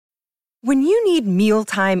When you need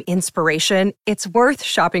mealtime inspiration, it's worth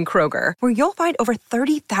shopping Kroger, where you'll find over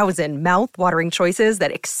 30,000 mouth-watering choices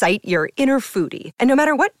that excite your inner foodie. And no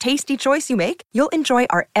matter what tasty choice you make, you'll enjoy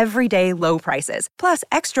our everyday low prices, plus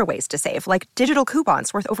extra ways to save, like digital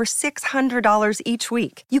coupons worth over $600 each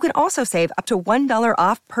week. You can also save up to $1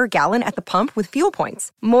 off per gallon at the pump with fuel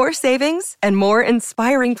points. More savings and more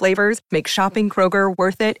inspiring flavors make shopping Kroger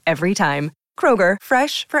worth it every time. Kroger,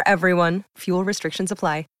 fresh for everyone. Fuel restrictions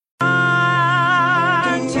apply.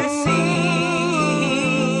 To see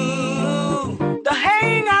the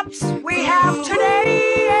hang-ups we have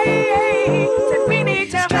today, that we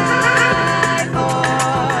need to fight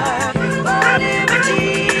for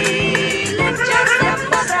liberty. Lift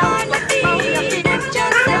yourself up on your feet. Lift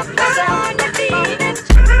yourself up on your feet.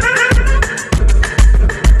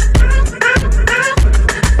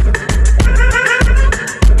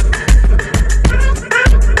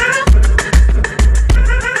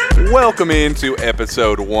 Welcome into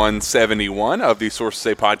episode 171 of the Sources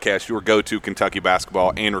Say podcast, your go-to Kentucky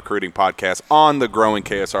basketball and recruiting podcast on the growing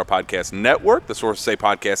KSR Podcast Network. The Sources Say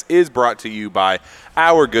podcast is brought to you by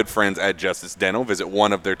our good friends at Justice Dental. Visit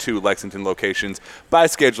one of their 2 Lexington locations by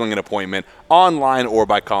scheduling an appointment online or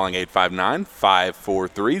by calling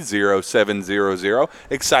 859-543-0700.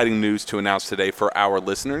 Exciting news to announce today for our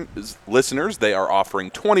listeners. They are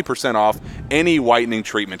offering 20% off any whitening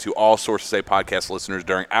treatment to all Sources Say podcast listeners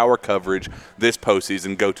during our coverage this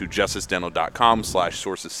postseason. Go to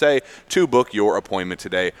justicederal.com/sourcessay to book your appointment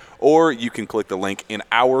today, or you can click the link in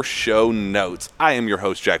our show notes. I am your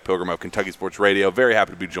host, Jack Pilgrim of Kentucky Sports Radio. Very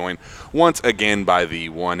happy to be joined once again by the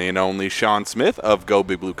one and only Sean Smith of Go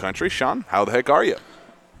Big Blue Country. Sean, how the heck are you?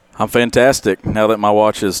 I'm fantastic. Now that my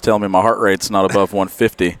watch is telling me my heart rate's not above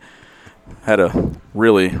 150. Had a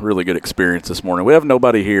really, really good experience this morning. We have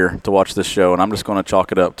nobody here to watch this show, and I'm just going to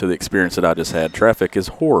chalk it up to the experience that I just had. Traffic is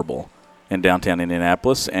horrible in downtown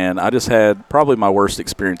Indianapolis, and I just had probably my worst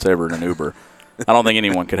experience ever in an Uber. I don't think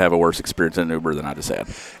anyone could have a worse experience in an Uber than I just had.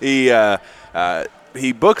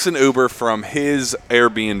 He books an Uber from his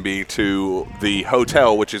Airbnb to the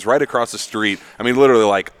hotel, which is right across the street. I mean, literally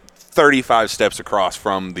like 35 steps across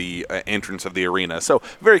from the entrance of the arena. So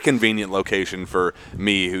very convenient location for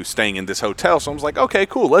me who's staying in this hotel. So I was like, okay,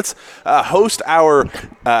 cool. Let's host our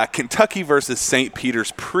Kentucky versus St.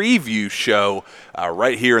 Peter's preview show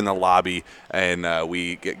right here in the lobby. And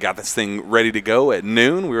we got this thing ready to go at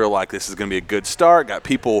noon. We were like, this is going to be a good start. Got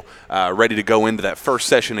people ready to go into that first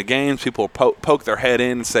session of games. People poke their head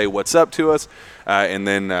in and say what's up to us. And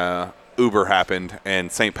then Uber happened,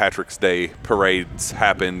 and St. Patrick's Day parades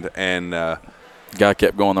happened, and guy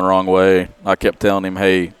kept going the wrong way. I kept telling him,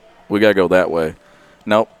 hey, we got to go that way.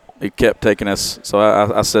 Nope. He kept taking us. So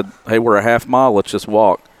I said, hey, we're a half mile. Let's just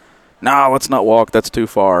walk. No, let's not walk. That's too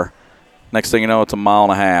far. Next thing you know, it's a mile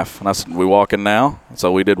and a half. And I said, we walking now?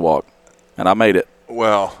 So we did walk, and I made it.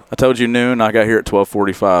 Well, I told you noon. I got here at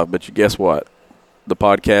 12:45, but guess what? The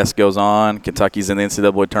podcast goes on. Kentucky's in the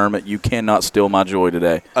NCAA tournament. You cannot steal my joy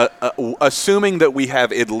today. Assuming that we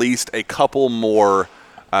have at least a couple more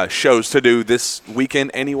shows to do this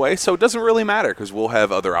weekend anyway, so it doesn't really matter because we'll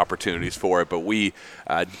have other opportunities for it. But we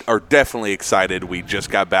are definitely excited. We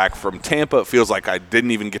just got back from Tampa. It feels like I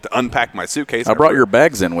didn't even get to unpack my suitcase. I brought your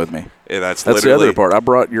bags in with me. Yeah, that's the other part. I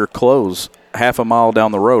brought your clothes half a mile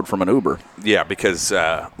down the road from an Uber. Yeah, because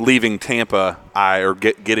leaving Tampa,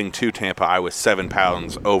 getting to Tampa, I was 7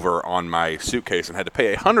 pounds over on my suitcase and had to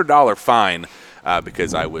pay a $100 fine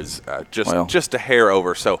because I was just a hair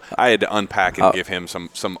over. So I had to unpack and give him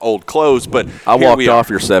some old clothes. But I walked off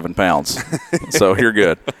your 7 pounds, so you're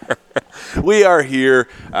good. We are here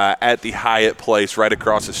at the Hyatt Place right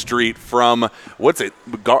across the street from, Gainbridge?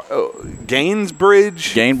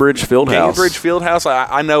 Gainbridge Fieldhouse. Gainbridge Fieldhouse.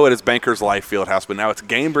 I know it is Bankers Life Fieldhouse, but now it's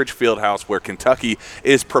Gainbridge Fieldhouse where Kentucky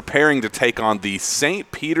is preparing to take on the St.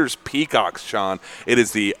 Peter's Peacocks, Sean. It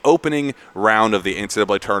is the opening round of the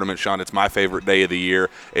NCAA tournament, Sean. It's my favorite day of the year.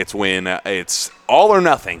 It's when it's all or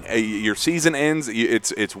nothing. Your season ends.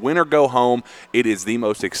 It's win or go home. It is the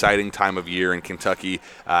most exciting time of year, and Kentucky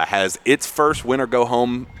has its first win or go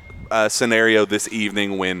home scenario this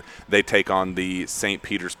evening when they take on the St.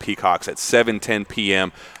 Peter's Peacocks at 7:10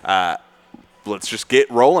 p.m. Let's just get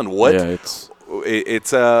rolling.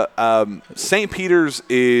 St. Peter's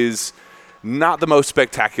is not the most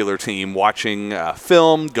spectacular team. Watching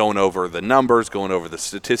film, going over the numbers, going over the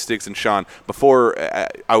statistics. And Sean, before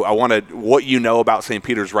I want what you know about St.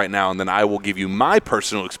 Peter's right now, and then I will give you my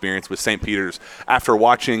personal experience with St. Peter's after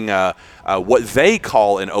watching what they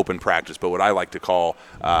call an open practice, but what I like to call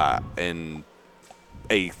an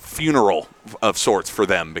a funeral of sorts for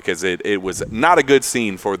them because it was not a good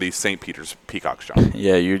scene for the St. Peter's Peacocks, John.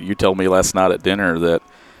 Yeah, you told me last night at dinner that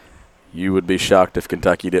you would be shocked if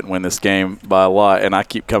Kentucky didn't win this game by a lot, and I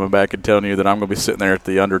keep coming back and telling you that I'm going to be sitting there at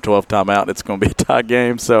the under 12 timeout, and it's going to be a tie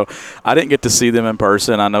game. So I didn't get to see them in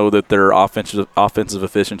person. I know that their offensive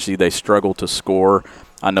efficiency, they struggle to score.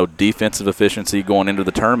 I know defensive efficiency going into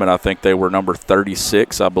the tournament, I think they were number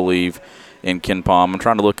 36, I believe, in KenPom. I'm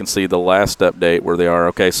trying to look and see the last update where they are.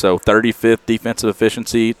 Okay, so 35th defensive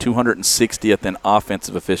efficiency, 260th in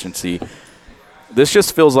offensive efficiency. This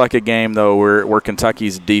just feels like a game, though, where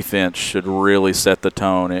Kentucky's defense should really set the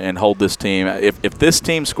tone and hold this team. If this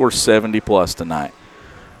team scores 70-plus tonight,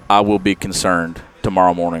 I will be concerned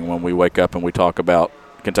tomorrow morning when we wake up and we talk about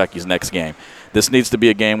Kentucky's next game. This needs to be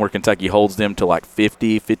a game where Kentucky holds them to like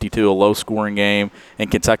 50, 52, a low-scoring game,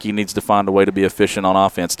 and Kentucky needs to find a way to be efficient on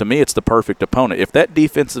offense. To me, it's the perfect opponent. If that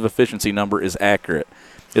defensive efficiency number is accurate,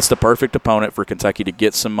 it's the perfect opponent for Kentucky to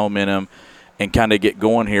get some momentum and kind of get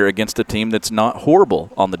going here against a team that's not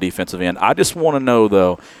horrible on the defensive end. I just want to know,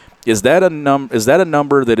 though, is that a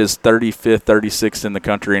number that is 35th, 36th in the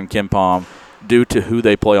country in KenPom due to who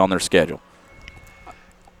they play on their schedule?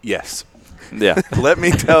 Yes. Yeah. Let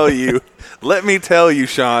me tell you,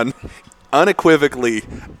 Sean, unequivocally,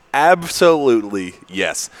 absolutely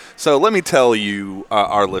yes. So let me tell you,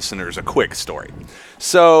 our listeners, a quick story.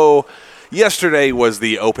 So yesterday was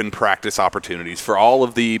the open practice opportunities for all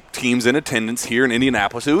of the teams in attendance here in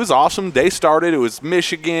Indianapolis. It was awesome. Day started. It was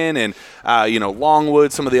Michigan and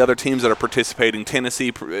Longwood, some of the other teams that are participating.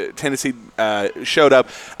 Tennessee showed up.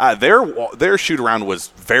 Their shoot around was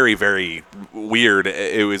very, very weird.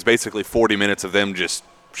 It was basically 40 minutes of them just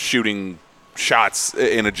shooting shots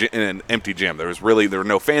in an empty gym. There were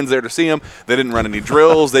no fans there to see them. They didn't run any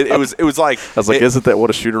drills. It was like I was like, isn't that what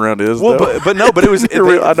a shoot around is? Well, but it was.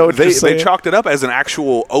 I know what you're saying. They chalked it up as an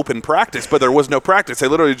actual open practice, but there was no practice. They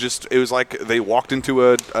literally it was like they walked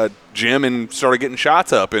into a gym and started getting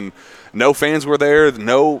shots up, and no fans were there.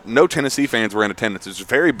 No Tennessee fans were in attendance. It was a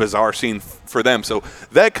very bizarre scene for them. So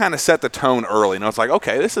that kind of set the tone early, and I was like,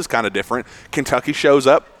 okay, this is kind of different. Kentucky shows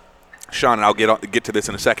up. Sean, and I'll get to this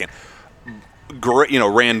in a second. Great,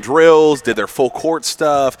 ran drills, did their full court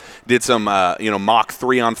stuff, did some, mock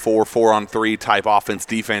 3-on-4, 4-on-3 type offense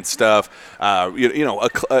defense stuff.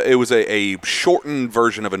 It was a shortened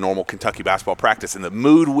version of a normal Kentucky basketball practice, and the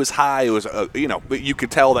mood was high. It was, you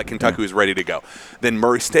could tell that Kentucky was ready to go. Then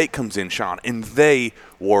Murray State comes in, Sean, and they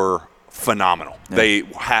were phenomenal. Yeah. They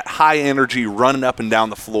had high energy, running up and down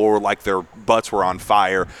the floor like their butts were on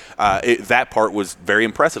fire. That part was very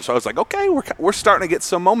impressive. So I was like, okay, we're starting to get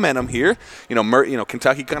some momentum here.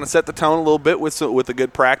 Kentucky kind of set the tone a little bit with a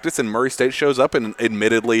good practice, and Murray State shows up, and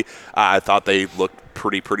admittedly, I thought they looked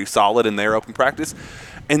pretty solid in their open practice.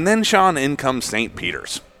 And then, Sean, in comes St.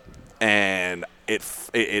 Peter's, and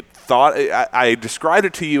I described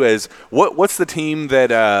it to you as what's the team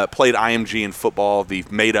that played IMG in football, the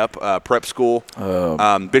made-up prep school?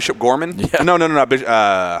 Bishop Gorman? Yeah. No,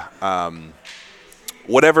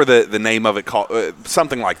 whatever the name of it called,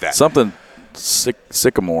 something like that. Something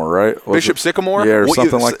Sycamore, right? Bishop Sycamore? Yeah, or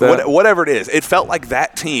something like that. Whatever it is. It felt like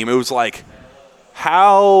that team. It was like,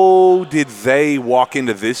 how did they walk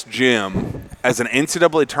into this gym as an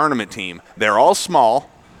NCAA tournament team? They're all small.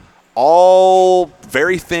 All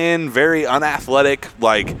very thin, very unathletic,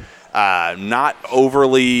 not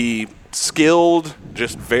overly skilled,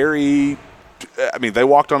 just very – they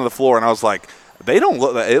walked onto the floor, and I was like, they don't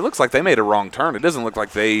look – it looks like they made a wrong turn. It doesn't look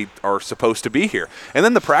like they are supposed to be here. And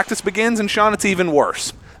then the practice begins, and, Sean, it's even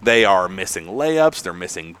worse. They are missing layups. They're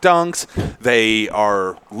missing dunks. They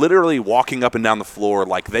are literally walking up and down the floor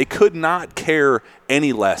like they could not care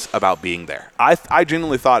any less about being there. I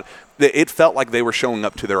genuinely thought – it felt like they were showing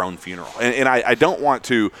up to their own funeral, and I don't want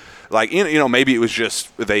to, maybe it was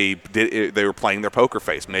just they were playing their poker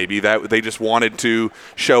face. Maybe that they just wanted to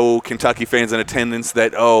show Kentucky fans in attendance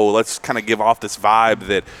that let's kind of give off this vibe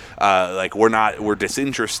that we're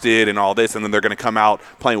disinterested in all this, and then they're going to come out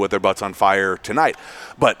playing with their butts on fire tonight.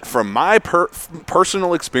 But from my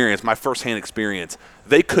personal experience, my firsthand experience,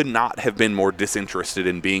 they could not have been more disinterested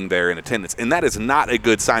in being there in attendance, and that is not a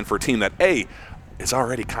good sign for a team that it's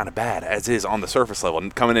already kind of bad as is on the surface level.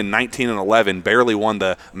 Coming in 19-11, barely won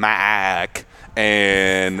the MAC,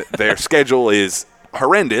 and their schedule is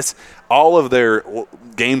horrendous. All of their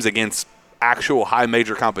games against actual high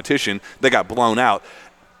major competition, they got blown out.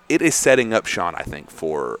 It is setting up, Sean, I think,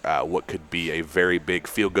 for what could be a very big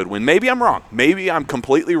feel-good win. Maybe I'm wrong. Maybe I'm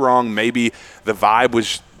completely wrong. Maybe the vibe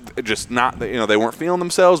was just not, they weren't feeling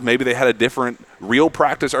themselves. Maybe they had a different real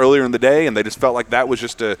practice earlier in the day, and they just felt like that was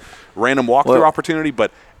just a random walkthrough opportunity.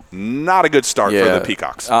 But not a good start for the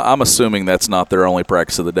Peacocks. I'm assuming that's not their only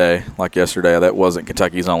practice of the day. Like yesterday, that wasn't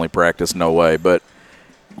Kentucky's only practice. No way. But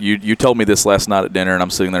you told me this last night at dinner, and I'm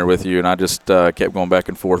sitting there with you, and I just kept going back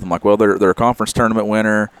and forth. I'm like, well, they're a conference tournament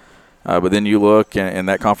winner. But then you look, and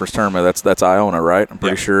that conference tournament, that's Iona, right? I'm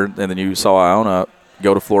pretty sure. And then you saw Iona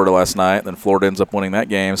go to Florida last night, and then Florida ends up winning that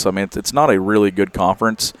game. So, I mean, it's not a really good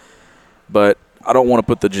conference. But I don't want to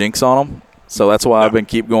put the jinx on them. So that's why I've been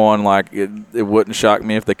keep going. Like, it wouldn't shock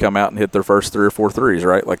me if they come out and hit their first 3 or 4 threes,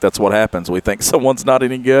 right? Like, that's what happens. We think someone's not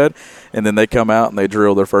any good, and then they come out and they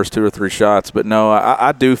drill their first 2 or 3 shots. But, no,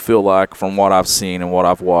 I do feel like from what I've seen and what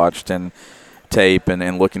I've watched and tape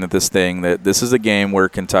and looking at this thing that this is a game where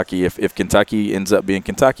Kentucky, if Kentucky ends up being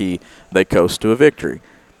Kentucky, they coast to a victory.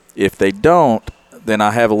 If they don't, then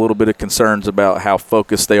I have a little bit of concerns about how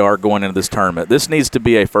focused they are going into this tournament. This needs to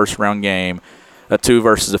be a first-round game, a 2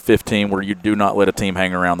 versus a 15, where you do not let a team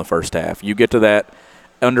hang around the first half. You get to that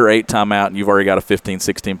under 8 timeout, and you've already got a 15,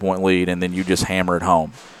 16-point lead, and then you just hammer it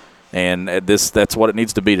home. And that's what it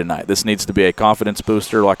needs to be tonight. This needs to be a confidence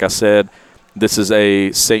booster. Like I said, this is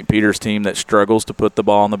a St. Peter's team that struggles to put the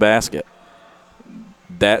ball in the basket.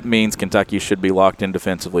 That means Kentucky should be locked in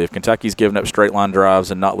defensively. If Kentucky's giving up straight-line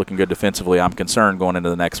drives and not looking good defensively, I'm concerned going into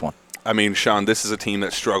the next one. I mean, Sean, this is a team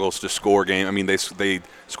that struggles to score game. I mean, they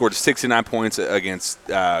scored 69 points against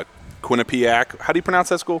Quinnipiac. How do you pronounce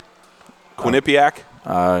that school? Quinnipiac?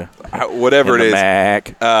 Whatever it is.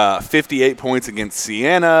 MAC. 58 points against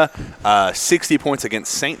Siena. 60 points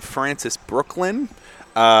against St. Francis Brooklyn.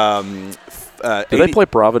 Did they play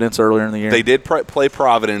Providence earlier in the year? They did play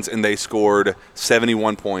Providence, and they scored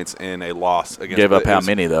 71 points in a loss against. Gave up how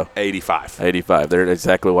many though? 85. 85. They're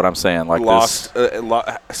exactly what I'm saying. Like lost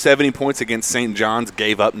 70 points against St. John's.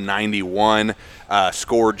 Gave up 91.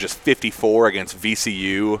 Scored just 54 against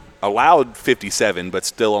VCU. Allowed 57, but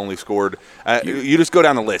still only scored. You just go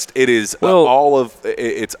down the list. It is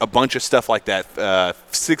it's a bunch of stuff like that.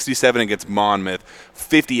 67 against Monmouth,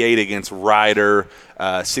 58 against Ryder,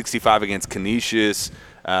 65 against Canisius,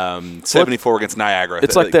 74 against Niagara.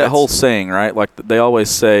 It's like that whole saying, right? Like they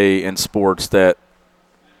always say in sports that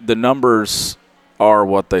the numbers are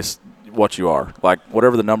what you are. Like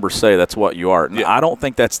whatever the numbers say, that's what you are. I don't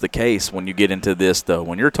think that's the case when you get into this, though.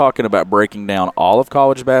 When you're talking about breaking down all of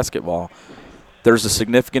college basketball, there's a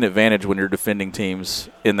significant advantage when you're defending teams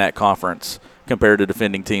in that conference compared to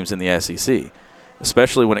defending teams in the SEC,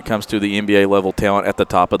 especially when it comes to the NBA-level talent at the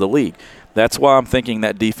top of the league. That's why I'm thinking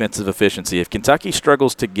that defensive efficiency. If Kentucky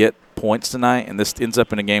struggles to get points tonight and this ends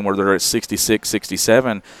up in a game where they're at 66,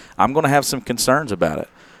 67, I'm going to have some concerns about it.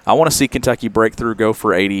 I want to see Kentucky break through, go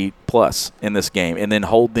for 80-plus in this game, and then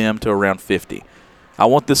hold them to around 50. I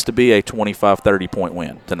want this to be a 25, 30-point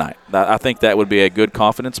win tonight. I think that would be a good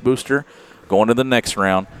confidence booster going to the next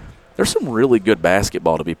round. There's some really good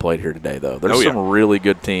basketball to be played here today, though. There's some really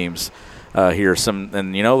good teams here.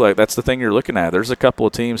 That's the thing you're looking at. There's a couple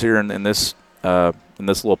of teams here in this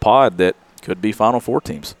little pod that could be Final Four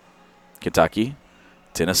teams. Kentucky,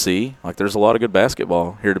 Tennessee. Like, there's a lot of good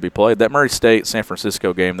basketball here to be played. That Murray State-San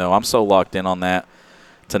Francisco game, though, I'm so locked in on that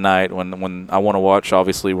tonight. When I want to watch,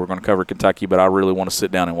 obviously, we're going to cover Kentucky, but I really want to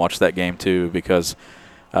sit down and watch that game, too, because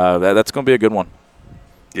that's going to be a good one.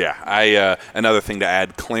 Yeah, another thing to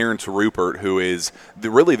add, Clarence Rupert, who is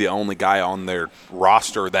really the only guy on their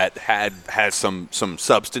roster that has some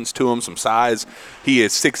substance to him, some size. He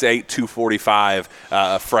is 6'8", 245,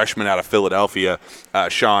 a freshman out of Philadelphia.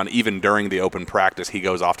 Sean, even during the open practice, he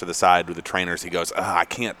goes off to the side with the trainers. He goes, I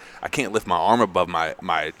can't lift my arm above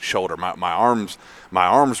my shoulder. My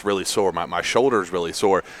arm's really sore. My shoulder's really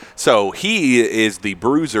sore. So he is the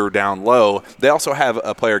bruiser down low. They also have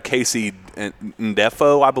a player, Casey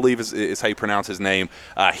Ndefo, I believe is how you pronounce his name.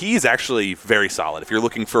 He's actually very solid. If you're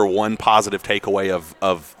looking for one positive takeaway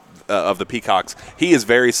of the Peacocks, he is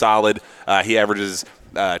very solid. He averages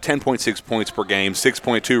 10.6 points per game,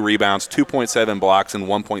 6.2 rebounds, 2.7 blocks, and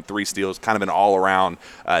 1.3 steals. Kind of an all-around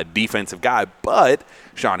defensive guy. But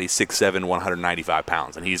Sean, he's 6'7", 195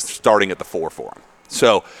 pounds, and he's starting at the 4 for him.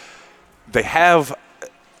 So they have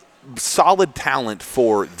solid talent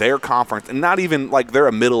for their conference, and not even like they're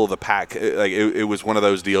a middle of the pack. Like it was one of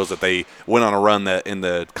those deals that they went on a run in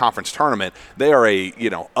the conference tournament. They are a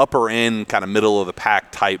upper end kind of middle of the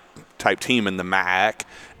pack type team in the MAC,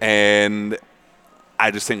 and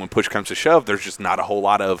I just think when push comes to shove, there's just not a whole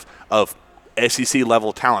lot of SEC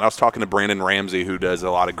level talent. I was talking to Brandon Ramsey, who does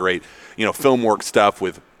a lot of great film work stuff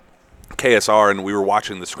with KSR, and we were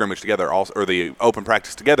watching the scrimmage together, or the open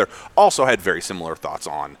practice together. Also had very similar thoughts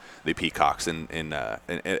on the Peacocks in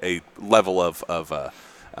a level of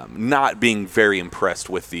not being very impressed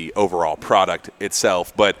with the overall product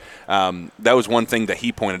itself. But that was one thing that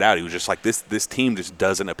he pointed out. He was just like, this team just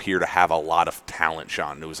doesn't appear to have a lot of talent,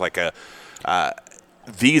 Sean. It was like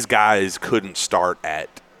these guys couldn't start at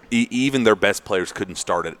even their best players couldn't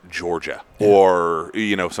start at Georgia or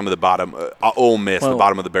some of the bottom Ole Miss, the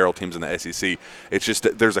bottom of the barrel teams in the SEC. It's just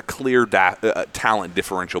that there's a clear talent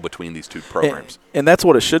differential between these two programs, and that's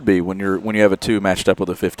what it should be when you have a 2 matched up with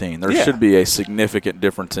a 15. There should be a significant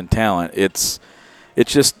difference in talent. It's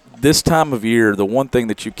just this time of year, the one thing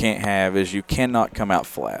that you can't have is you cannot come out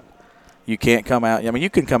flat. You can't come out. I mean, you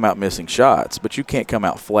can come out missing shots, but you can't come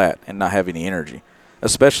out flat and not have any energy,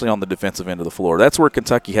 especially on the defensive end of the floor. That's where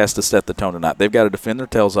Kentucky has to set the tone tonight. They've got to defend their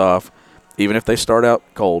tails off, even if they start out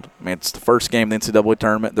cold. I mean, it's the first game of the NCAA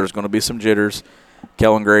tournament. There's going to be some jitters.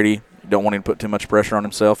 Kellen Grady, you don't want him to put too much pressure on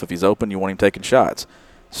himself. If he's open, you want him taking shots.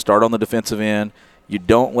 Start on the defensive end. You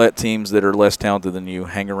don't let teams that are less talented than you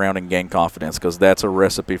hang around and gain confidence, because that's a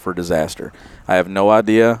recipe for disaster. I have no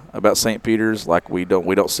idea about St. Peter's. Like, we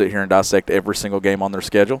don't sit here and dissect every single game on their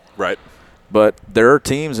schedule. Right. But there are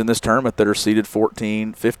teams in this tournament that are seeded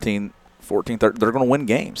 14, 15, 14, 13. They're going to win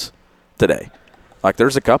games today. Like,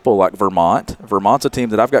 there's a couple like Vermont. Vermont's a team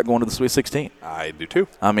that I've got going to the Sweet 16. I do too.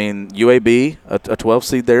 I mean, UAB, a 12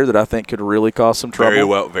 seed there that I think could really cause some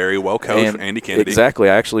trouble. Very well coached, Andy Kennedy. Exactly.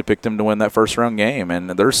 I actually picked them to win that first round game.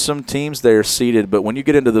 And there's some teams there seeded, but when you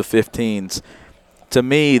get into the 15s, to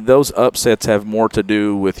me, those upsets have more to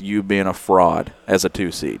do with you being a fraud as a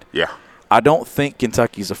 2 seed. Yeah. I don't think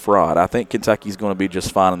Kentucky's a fraud. I think Kentucky's going to be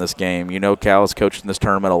just fine in this game. Cal has coached in this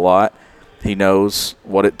tournament a lot. He knows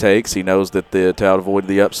what it takes. He knows that to avoid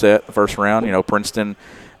the upset the first round. Princeton,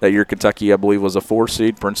 that year Kentucky, I believe, was a 4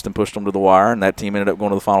 seed. Princeton pushed them to the wire, and that team ended up going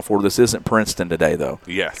to the Final Four. This isn't Princeton today, though.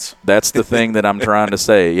 Yes. That's the thing that I'm trying to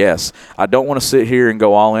say. Yes. I don't want to sit here and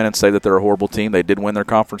go all in and say that they're a horrible team. They did win their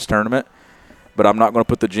conference tournament, but I'm not going to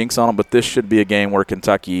put the jinx on them. But this should be a game where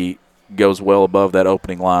Kentucky goes well above that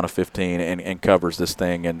opening line of 15 and covers this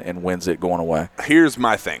thing and wins it going away. Here's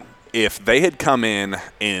my thing. If they had come in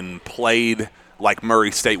and played like Murray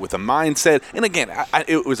State with a mindset, and again,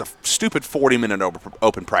 it was a stupid 40-minute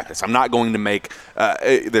open practice. I'm not going to make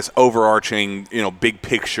this overarching, big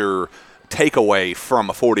picture takeaway from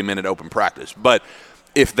a 40-minute open practice. But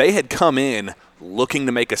if they had come in looking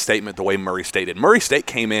to make a statement the way Murray State did. Murray State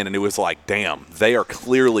came in and it was like, damn, they are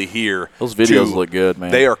clearly here. Those videos look good,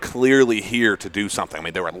 man. They are clearly here to do something. I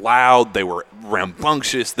mean, they were loud. They were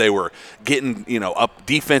rambunctious. They were getting, up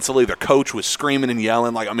defensively. Their coach was screaming and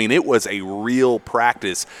yelling. It was a real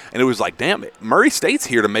practice. And it was like, damn it, Murray State's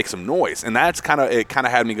here to make some noise. And that's kind of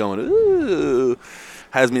had me going, ooh,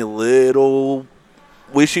 has me a little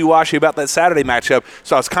wishy-washy about that Saturday matchup.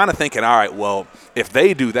 So I was kind of thinking, all right, well, if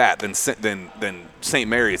they do that, then St.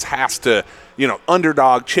 Mary's has to,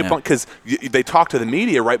 underdog, chip on, because they talked to the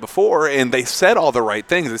media right before, and they said all the right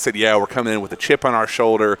things. They said, yeah, we're coming in with a chip on our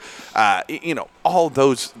shoulder, all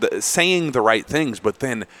those, saying the right things, but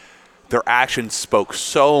then their actions spoke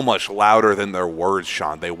so much louder than their words,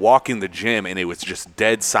 Sean. They walk in the gym, and it was just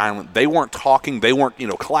dead silent. They weren't talking. They weren't,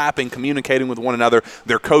 clapping, communicating with one another.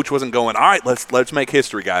 Their coach wasn't going, all right, let's make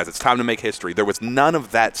history, guys. It's time to make history. There was none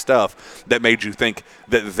of that stuff that made you think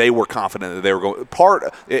that they were confident that they were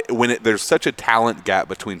going. There's such a talent gap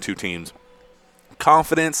between two teams,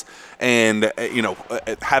 confidence and,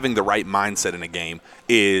 having the right mindset in a game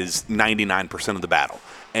is 99% of the battle.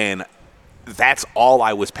 And that's all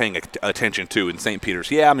I was paying attention to in St. Peter's.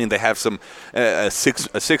 Yeah, I mean, they have some a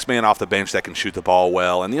six man off the bench that can shoot the ball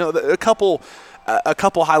well, and a couple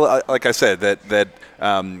highlight. Like I said, that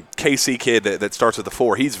KC kid that starts with the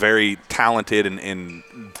 4. He's very talented and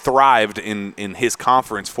thrived in his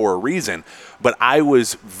conference for a reason. But I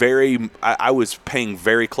was paying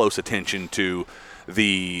very close attention to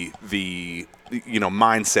the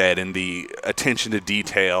mindset and the attention to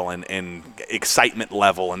detail and excitement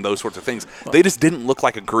level and those sorts of things. They just didn't look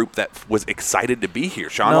like a group that was excited to be here,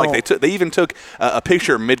 Sean. No. Like they even took a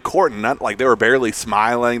picture mid-court, and not like they were barely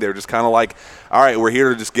smiling. They were just kind of like, all right, we're here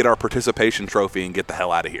to just get our participation trophy and get the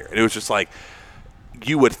hell out of here. And it was just like,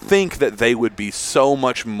 you would think that they would be so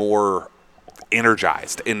much more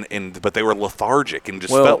energized, but they were lethargic and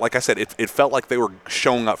just felt, like I said, it felt like they were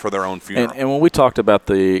showing up for their own funeral. And when we talked about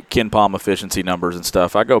the Ken Palm efficiency numbers and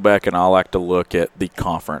stuff, I go back and I like to look at the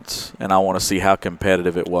conference, and I want to see how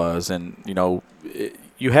competitive it was. And,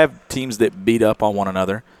 you have teams that beat up on one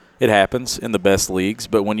another. It happens in the best leagues.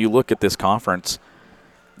 But when you look at this conference,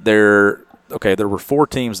 there were 4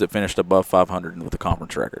 teams that finished above 500 with the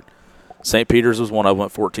conference record. St. Peter's was one of them,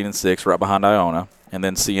 went 14-6, right behind Iona. And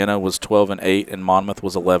then Siena was 12-8, and Monmouth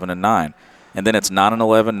was 11-9. And then it's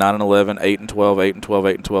 9-11, 9-11, 8-12,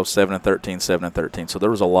 8-12, 8-12, 7-13, 7-13. So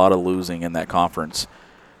there was a lot of losing in that conference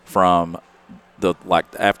from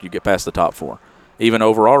after you get past the top 4. Even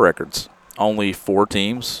overall records, only 4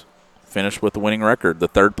 teams finished with the winning record. The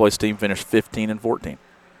third place team finished 15-14.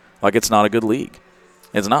 It's not a good league.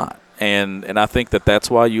 It's not. And I think that's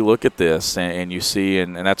why you look at this and you see,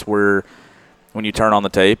 and that's where when you turn on the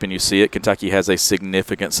tape and you see it, Kentucky has a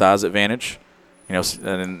significant size advantage.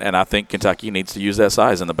 And I think Kentucky needs to use that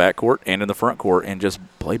size in the backcourt and in the front court and just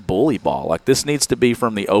play bully ball. This needs to be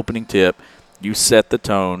from the opening tip. You set the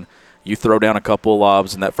tone. You throw down a couple of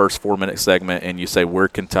lobs in that first 4-minute segment, and you say, we're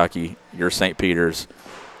Kentucky. You're St. Peter's.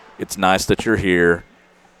 It's nice that you're here.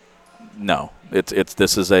 No, this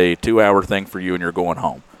is a 2-hour thing for you, and you're going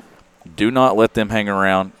home. Do not let them hang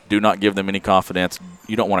around. Do not give them any confidence.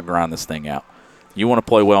 You don't want to grind this thing out. You want to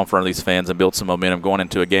play well in front of these fans and build some momentum going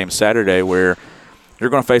into a game Saturday where you're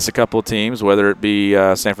going to face a couple of teams, whether it be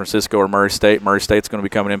San Francisco or Murray State. Murray State's going to be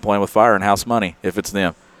coming in playing with fire and house money if it's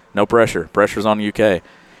them. No pressure. Pressure's on the UK.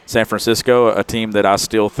 San Francisco, a team that I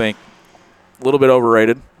still think a little bit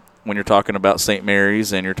overrated when you're talking about St.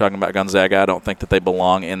 Mary's and you're talking about Gonzaga. I don't think that they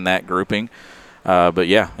belong in that grouping. But,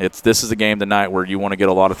 yeah, this is a game tonight where you want to get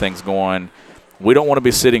a lot of things going. We don't want to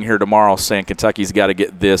be sitting here tomorrow saying Kentucky's got to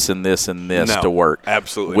get this and this and this to work.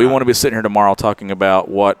 Absolutely We not. want to be sitting here tomorrow talking about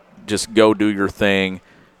just go do your thing,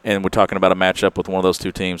 and we're talking about a matchup with one of those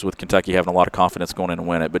two teams with Kentucky having a lot of confidence going in and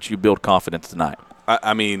win it. But you build confidence tonight.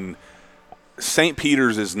 I mean, St.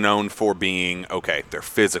 Peter's is known for being, they're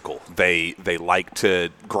physical. They like to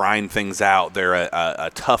grind things out. They're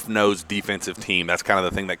a tough-nosed defensive team. That's kind of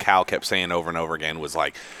the thing that Cal kept saying over and over again was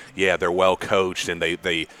they're well coached and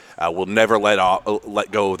they will never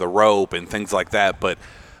let go of the rope and things like that. But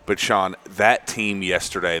Sean, that team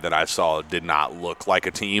yesterday that I saw did not look like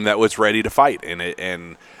a team that was ready to fight.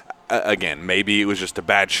 And again, maybe it was just a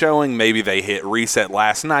bad showing. Maybe they hit reset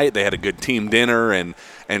last night. They had a good team dinner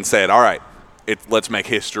and said, all right, let's make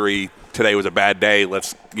history. Today was a bad day.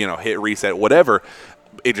 Let's hit reset, whatever.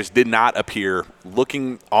 It just did not appear,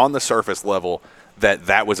 looking on the surface level,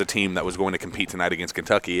 that was a team that was going to compete tonight against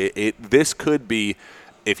Kentucky. This could be,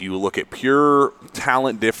 if you look at pure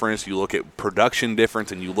talent difference, you look at production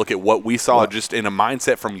difference, and you look at what we saw just in a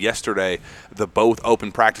mindset from yesterday, the both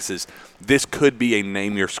open practices, this could be a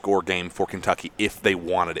name-your-score game for Kentucky if they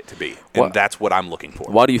wanted it to be. And that's what I'm looking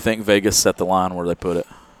for. Why do you think Vegas set the line where they put it?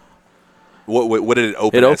 What did it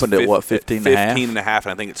open? It opened at 15 and a half? 15 and a half,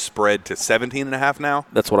 and I think it's spread to 17 and a half now.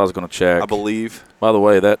 That's what I was going to check. I believe. By the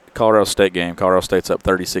way, that Colorado State game, Colorado State's up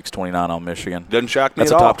 36-29 on Michigan. Doesn't shock me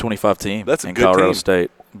That's at a all. top 25 team That's a in good Colorado team.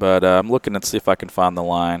 State. But I'm looking to see if I can find the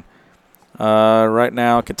line. Right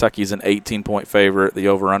now, Kentucky's an 18-point favorite. The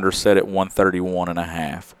over-under set at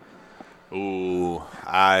 131.5. Ooh,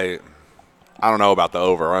 I don't know about the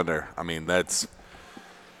over/under. I mean,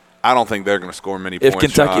 I don't think they're going to score many points. If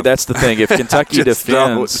Kentucky, Sean. that's the thing. If Kentucky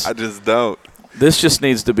defends, I just don't. This just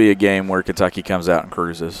needs to be a game where Kentucky comes out and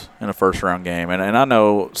cruises in a first-round game. And I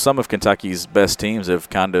know some of Kentucky's best teams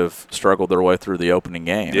have kind of struggled their way through the opening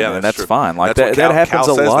game. Yeah, and that's true. fine. Like That's that what happens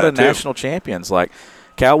Cal a says lot that of too. national champions. Like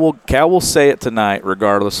Cal will say it tonight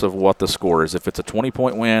regardless of what the score is. If it's a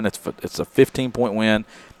 20-point win, it's a 15-point win,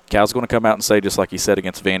 Cal's going to come out and say, just like he said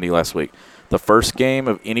against Vandy last week, the first game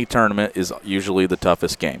of any tournament is usually the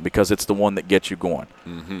toughest game because it's the one that gets you going.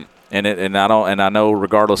 Mm-hmm. And I know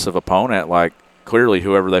regardless of opponent, like clearly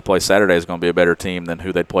whoever they play Saturday is going to be a better team than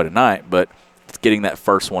who they play tonight, but it's getting that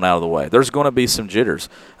first one out of the way. There's going to be some jitters.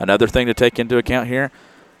 Another thing to take into account here,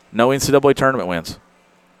 no NCAA tournament wins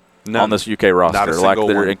on this UK roster. Not a single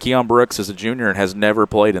one. And Keon Brooks is a junior and has never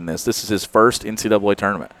played in this. This is his first NCAA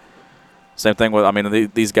tournament. Same thing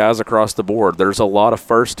with, these guys across the board. There's a lot of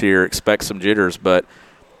first here. Expect some jitters, but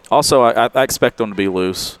also I expect them to be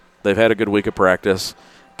loose. They've had a good week of practice.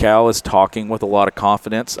 Cal is talking with a lot of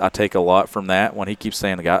confidence. I take a lot from that when he keeps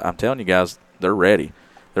saying, I'm telling you guys, they're ready.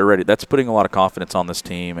 They're ready. That's putting a lot of confidence on this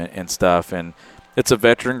team and stuff. And it's a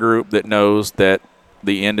veteran group that knows that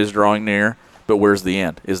the end is drawing near, but where's the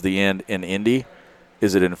end? Is the end in Indy?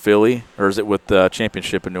 Is it in Philly? Or is it with the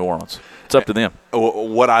championship in New Orleans? It's up to them.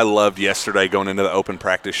 What I loved yesterday going into the open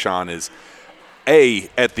practice, Sean, is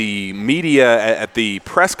at the media, at the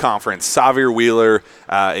press conference, Xavier Wheeler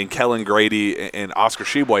and Kellen Grady and Oscar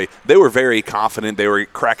Sheboy, they were very confident. They were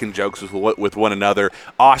cracking jokes with one another.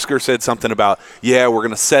 Oscar said something about, we're going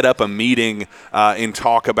to set up a meeting and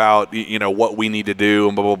talk about, what we need to do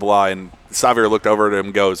and blah, blah, blah. And Xavier looked over at him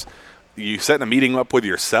and goes, you setting a meeting up with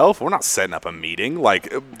yourself? We're not setting up a meeting.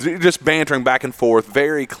 Like, just bantering back and forth,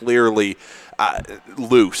 very clearly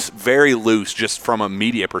loose, very loose just from a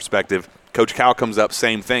media perspective. Coach Cal comes up,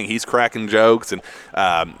 same thing. He's cracking jokes, and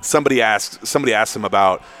somebody asked him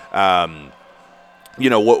about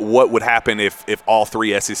what would happen if all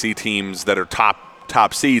 3 SEC teams that are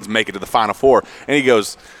top seeds make it to the Final Four, and he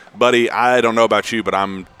goes, buddy, I don't know about you, but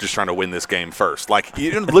I'm just trying to win this game first. Like,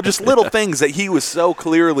 just little things that he was so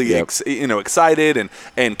clearly, excited and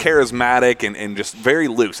charismatic and just very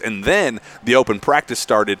loose. And then the open practice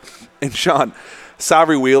started, and Sean,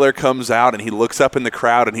 Savry Wheeler comes out and he looks up in the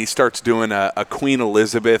crowd and he starts doing a Queen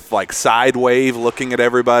Elizabeth like side wave, looking at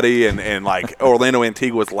everybody, and like Orlando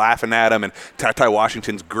Antigua's laughing at him, and Ty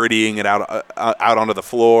Washington's grittying it out onto the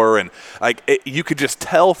floor, and like you could just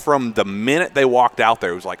tell from the minute they walked out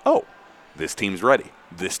there, it was like, oh, this team's ready.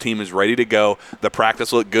 This team is ready to go. The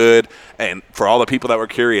practice looked good. And for all the people that were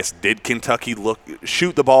curious, did Kentucky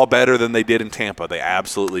shoot the ball better than they did in Tampa? They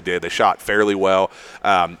absolutely did. They shot fairly well.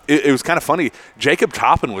 It was kind of funny. Jacob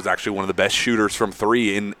Toppin was actually one of the best shooters from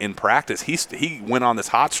 3 in practice. He went on this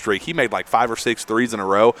hot streak. He made like 5 or 6 threes in a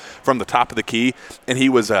row from the top of the key, and he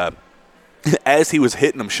was as he was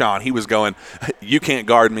hitting them, Sean, he was going, you can't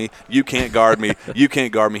guard me, you can't guard me, you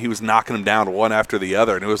can't guard me. He was knocking them down one after the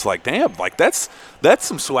other, and it was like, damn, like that's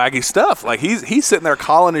some swaggy stuff. Like he's sitting there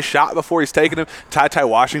calling his shot before he's taking him. Ty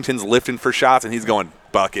Washington's lifting for shots, and he's going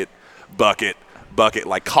bucket, bucket, bucket,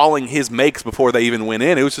 like calling his makes before they even went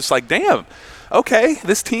in. It was just like, damn. Okay,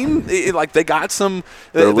 this team, they got some.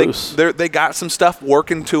 They got some stuff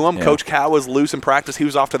working to them. Yeah. Coach Cal was loose in practice. He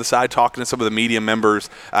was off to the side talking to some of the media members,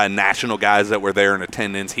 national guys that were there in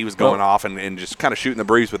attendance. He was going off and just kind of shooting the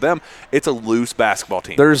breeze with them. It's a loose basketball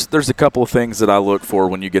team. There's a couple of things that I look for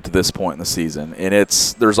when you get to this point in the season, and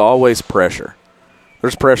there's always pressure.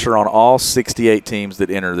 There's pressure on all 68 teams that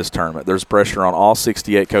enter this tournament. There's pressure on all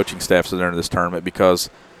 68 coaching staffs that enter this tournament, because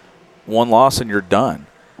one loss and you're done.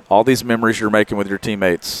 All these memories you're making with your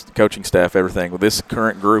teammates, coaching staff, everything, this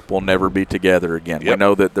current group will never be together again. Yep. We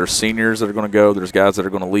know that there's seniors that are going to go. There's guys that are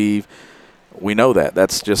going to leave. We know that.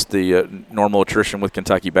 That's just the normal attrition with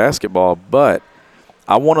Kentucky basketball. But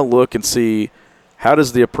I want to look and see, how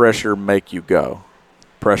does the pressure make you go?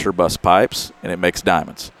 Pressure busts pipes, and it makes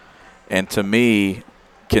diamonds. And to me,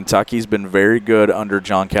 Kentucky's been very good under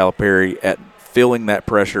John Calipari at feeling that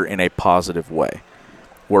pressure in a positive way.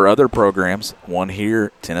 Where other programs, one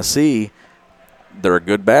here, Tennessee, they're a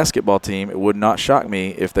good basketball team. It would not shock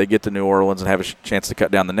me if they get to New Orleans and have a chance to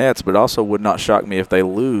cut down the nets, but it also would not shock me if they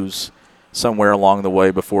lose somewhere along the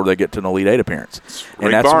way before they get to an Elite Eight appearance.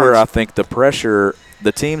 And that's where I think the pressure,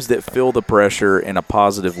 the teams that feel the pressure in a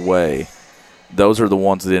positive way, those are the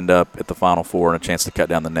ones that end up at the Final Four and a chance to cut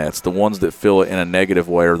down the nets. The ones that feel it in a negative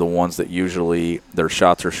way are the ones that usually their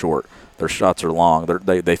shots are short, their shots are long.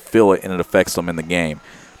 They feel it and it affects them in the game.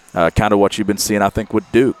 Kind of what you've been seeing, I think, with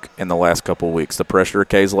Duke in the last couple of weeks. The pressure of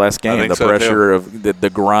K's last game, the pressure of the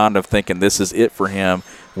grind of thinking this is it for him.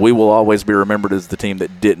 We will always be remembered as the team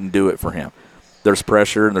that didn't do it for him. There's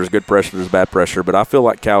pressure, and there's good pressure, there's bad pressure, but I feel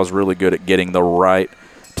like Cal's really good at getting the right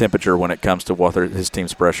temperature when it comes to what his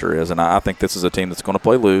team's pressure is. And I think this is a team that's going to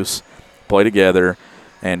play loose, play together,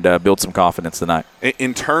 and build some confidence tonight.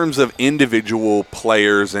 In terms of individual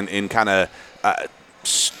players and kind of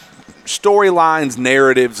storylines,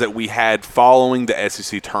 narratives that we had following the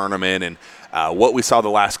SEC tournament and what we saw the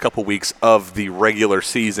last couple weeks of the regular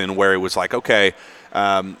season, where it was like, okay,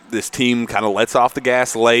 this team kind of lets off the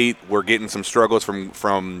gas late. We're getting some struggles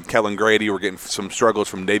from Kellen Grady. We're getting some struggles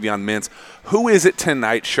from Davion Mintz. Who is it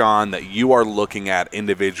tonight, Sean, that you are looking at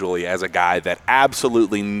individually as a guy that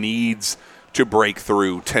absolutely needs to break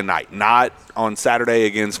through tonight? Not on Saturday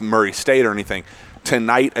against Murray State or anything.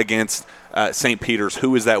 Tonight against St. Peter's,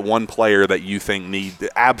 who is that one player that you think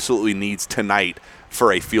absolutely needs tonight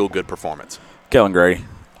for a feel-good performance? Kellen Grady.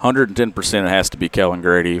 110% it has to be Kellen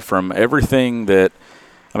Grady. From everything that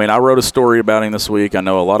 – I wrote a story about him this week. I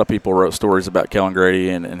know a lot of people wrote stories about Kellen Grady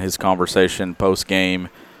and his conversation post-game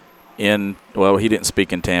he didn't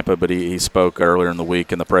speak in Tampa, but he spoke earlier in the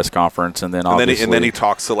week in the press conference, and then he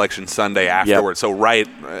talked Selection Sunday afterwards. Yep.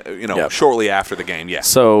 So shortly after the game, yes.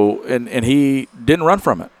 So and he didn't run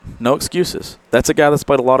from it. No excuses. That's a guy that's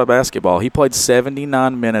played a lot of basketball. He played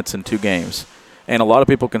 79 minutes in 2 games. And a lot of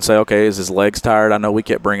people can say, okay, is his legs tired? I know we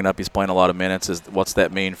kept bringing up he's playing a lot of minutes. What's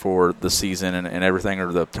that mean for the season and everything,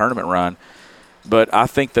 or the tournament run? But I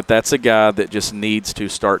think that's a guy that just needs to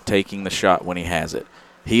start taking the shot when he has it.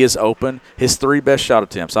 He is open. His 3 best shot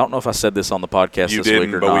attempts, I don't know if I said this on the podcast this week or not. You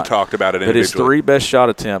didn't, but we talked about it individually. But his 3 best shot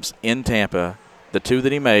attempts in Tampa, the 2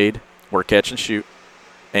 that he made were catch and shoot,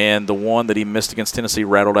 and the one that he missed against Tennessee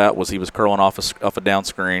rattled out was he was curling off a down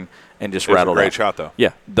screen and just rattled out. Great shot, though.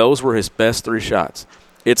 Yeah, those were his best 3 shots.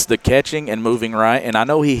 It's the catching and moving right, and I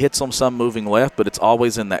know he hits them some moving left, but it's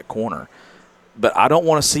always in that corner. But I don't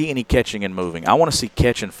want to see any catching and moving. I want to see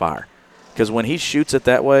catch and fire. Because when he shoots it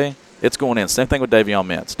that way, it's going in. Same thing with Davion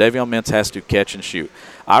Mintz. Davion Mintz has to catch and shoot.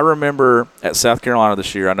 I remember at South Carolina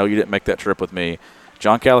this year, I know you didn't make that trip with me,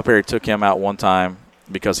 John Calipari took him out one time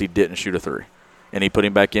because he didn't shoot a three. And he put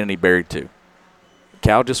him back in and he buried two.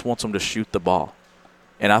 Cal just wants him to shoot the ball.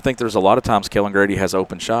 And I think there's a lot of times Kellen Grady has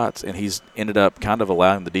open shots, and he's ended up kind of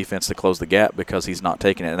allowing the defense to close the gap because he's not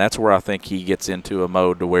taking it. And that's where I think he gets into a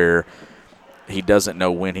mode to where he doesn't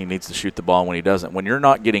know when he needs to shoot the ball and when he doesn't. When you're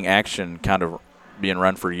not getting action kind of being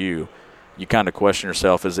run for you, you kind of question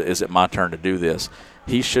yourself, is it my turn to do this?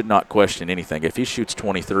 He should not question anything. If he shoots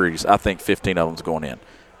 23s, I think 15 of them's going in.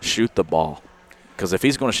 Shoot the ball. Because if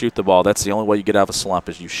he's going to shoot the ball, that's the only way you get out of a slump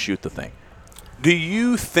is you shoot the thing. Do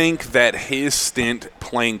you think that his stint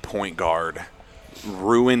playing point guard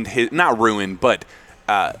ruined his – not ruined, but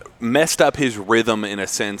messed up his rhythm in a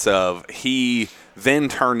sense of he then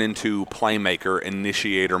turned into playmaker,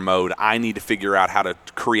 initiator mode? I need to figure out how to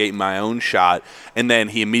create my own shot. And then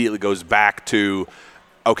he immediately goes back to –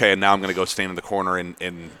 okay, and now I'm going to go stand in the corner and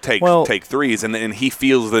take threes. And then he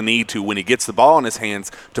feels the need to, when he gets the ball in his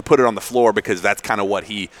hands, to put it on the floor because that's kind of what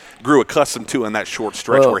he grew accustomed to in that short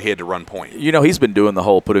stretch where he had to run point. You know, he's been doing the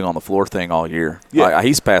whole putting on the floor thing all year. Yeah.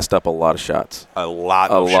 He's passed up a lot of shots. A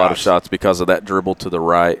lot of shots because of that dribble to the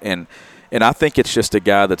right. And I think it's just a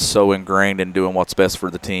guy that's so ingrained in doing what's best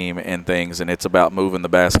for the team and things, and it's about moving the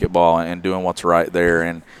basketball and doing what's right there.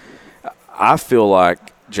 And I feel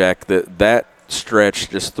like, Jack, that stretch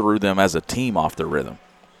just threw them as a team off their rhythm,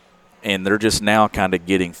 and they're just now kind of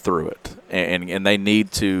getting through it, and they need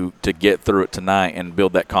to get through it tonight and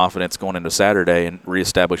build that confidence going into Saturday and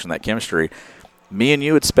reestablishing that chemistry. Me and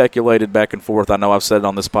you had speculated back and forth. I know I've said it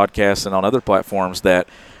on this podcast and on other platforms that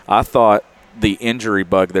I thought the injury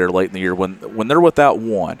bug there late in the year, when they're without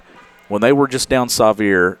one, when they were just down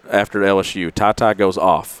Xavier after LSU, Ty goes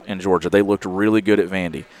off in Georgia. They looked really good at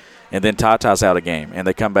Vandy. And then Ty's out a game, and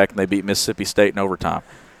they come back and they beat Mississippi State in overtime.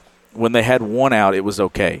 When they had one out, it was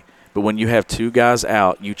okay. But when you have two guys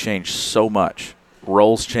out, you change so much.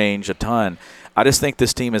 Roles change a ton. I just think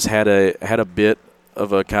this team has had a bit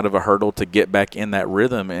of a kind of a hurdle to get back in that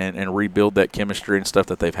rhythm and rebuild that chemistry and stuff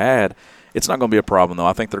that they've had. It's not going to be a problem, though.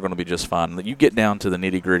 I think they're going to be just fine. You get down to the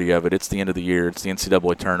nitty-gritty of it. It's the end of the year. It's the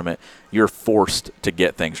NCAA tournament. You're forced to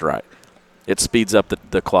get things right. It speeds up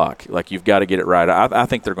the clock. Like, you've got to get it right. I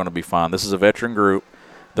think they're going to be fine. This is a veteran group.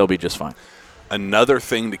 They'll be just fine. Another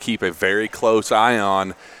thing to keep a very close eye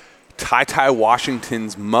on, Ty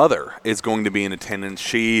Washington's mother is going to be in attendance.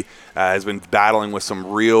 She has been battling with some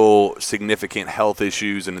real significant health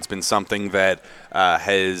issues, and it's been something that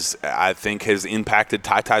has impacted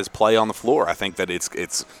Ty's play on the floor. I think that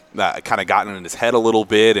it's kind of gotten in his head a little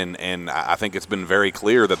bit, and I think it's been very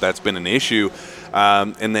clear that that's been an issue.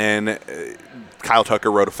 And then Kyle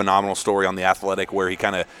Tucker wrote a phenomenal story on The Athletic where he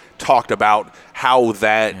kind of talked about how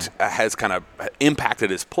that has kind of impacted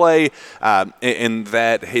his play, and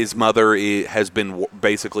that his mother has been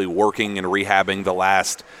basically working and rehabbing the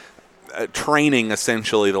last training,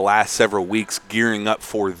 essentially the last several weeks, gearing up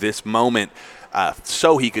for this moment.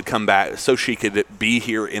 So he could come back, so she could be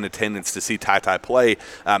here in attendance to see Ty play.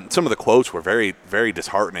 Some of the quotes were very, very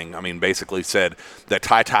disheartening. I mean, basically said that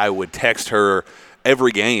Ty would text her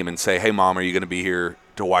every game and say, "Hey, Mom, are you going to be here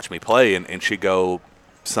to watch me play?" And she'd go,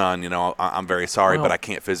 "Son, I'm very sorry, but I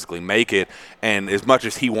can't physically make it." And as much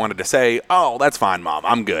as he wanted to say, "Oh, that's fine, Mom,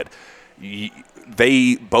 I'm good,"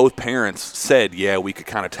 both parents said, "Yeah, we could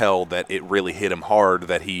kind of tell that it really hit him hard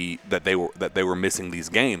that they were missing these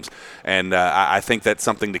games." And I think that's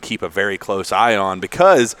something to keep a very close eye on,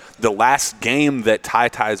 because the last game that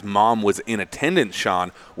Ty's mom was in attendance,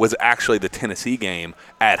 Sean, was actually the Tennessee game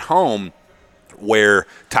at home, where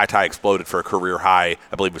Ty exploded for a career high.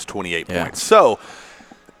 I believe it was 28 points. So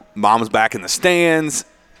Mom's back in the stands.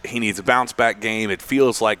 He needs a bounce-back game. It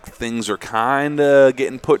feels like things are kind of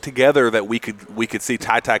getting put together that we could see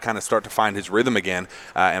Ty kind of start to find his rhythm again,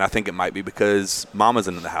 and I think it might be because Mama's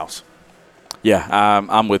in the house. Yeah,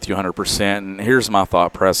 I'm with you 100%, and here's my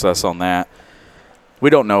thought process on that. We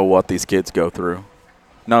don't know what these kids go through.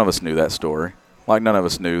 None of us knew that story. Like, none of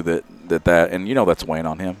us knew that, and that's weighing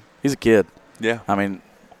on him. He's a kid. Yeah. I mean,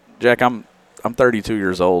 Jack, I'm 32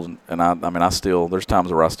 years old, and I still, there's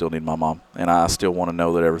times where I still need my mom, and I still want to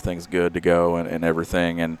know that everything's good to go and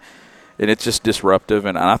everything, and it's just disruptive,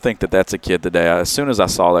 and I think that's a kid today. As soon as I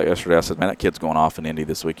saw that yesterday, I said, man, that kid's going off in Indy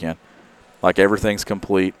this weekend. Like, everything's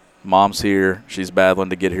complete. Mom's here. She's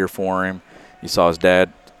battling to get here for him. You saw his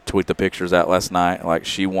dad tweet the pictures out last night. Like,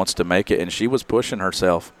 she wants to make it, and she was pushing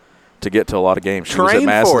herself to get to a lot of games. She was at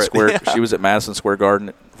Madison Square. She was at Madison Square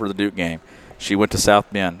Garden for the Duke game. She went to South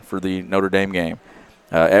Bend for the Notre Dame game,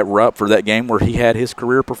 at Rupp for that game where he had his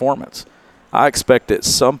career performance. I expect at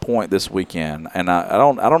some point this weekend, and I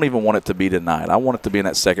don't even want it to be tonight. I want it to be in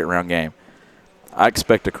that second-round game. I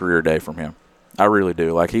expect a career day from him. I really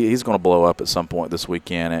do. Like he's going to blow up at some point this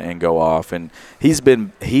weekend and go off. And he's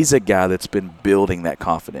a guy that's been building that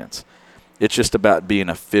confidence. It's just about being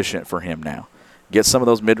efficient for him now. Get some of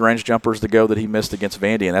those mid-range jumpers to go that he missed against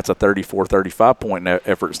Vandy, and that's a 34, 35-point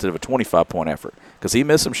effort instead of a 25-point effort because he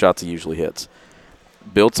missed some shots he usually hits.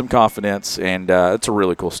 Build some confidence, and it's a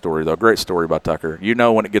really cool story, though. Great story by Tucker. You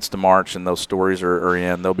know when it gets to March and those stories are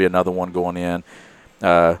in, there'll be another one going in.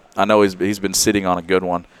 I know he's been sitting on a good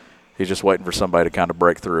one. He's just waiting for somebody to kind of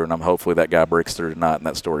break through, and hopefully that guy breaks through tonight and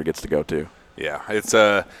that story gets to go too. Yeah, it's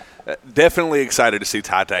definitely excited to see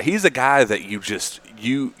Ty Ty. He's a guy that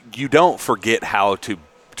you don't forget how to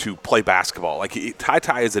play basketball. Like Ty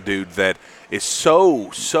Ty is a dude that is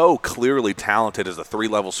so clearly talented as a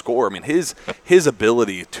 3-level scorer. I mean, his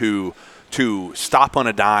ability to stop on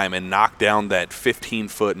a dime and knock down that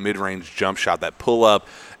 15-foot mid-range jump shot, that pull-up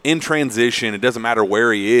in transition, it doesn't matter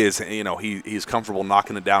where he is. You know, he's comfortable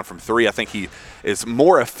knocking it down from 3. I think he is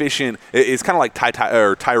more efficient. It's kind of like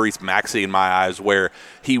Tyrese Maxey in my eyes, where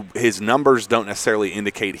his numbers don't necessarily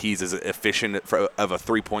indicate he's as efficient of a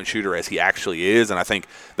 3-point shooter as he actually is. And I think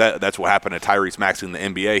that's what happened to Tyrese Maxey in the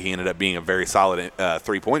NBA. He ended up being a very solid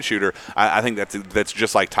 3-point shooter. I think that's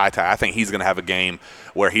just like Ty Ty. I think he's going to have a game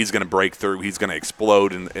where he's going to break through. He's going to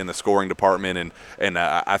explode in the scoring department. And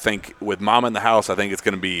I think with Mama in the house, I think it's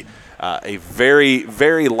going to be a very,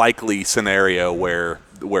 very likely scenario where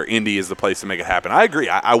Indy is the place to make it happen. I agree.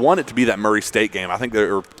 I want it to be that Murray State game. I think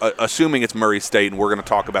they're assuming it's Murray State, and we're going to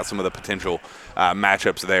talk about some of the potential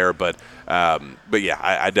matchups there. But yeah,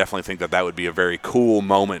 I definitely think that would be a very cool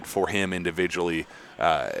moment for him individually.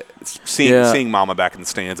 Seeing Mama back in the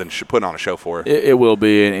stands and putting on a show for her. It will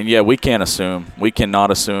be, and yeah, we cannot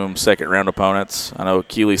assume second-round opponents. I know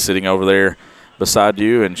Keely's sitting over there beside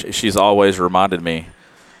you, and she's always reminded me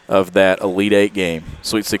of that Elite Eight game,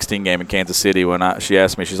 Sweet 16 game in Kansas City when she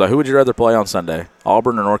asked me, she's like, who would you rather play on Sunday,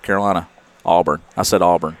 Auburn or North Carolina? Auburn. I said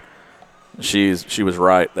Auburn. She was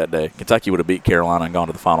right that day. Kentucky would have beat Carolina and gone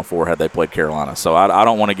to the Final Four had they played Carolina. So I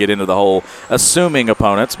don't want to get into the whole assuming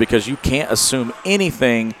opponents because you can't assume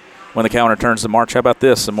anything when the calendar turns to March. How about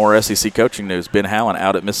this? Some more SEC coaching news. Ben Howland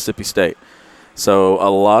out at Mississippi State. So a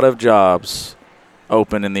lot of jobs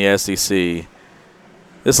open in the SEC.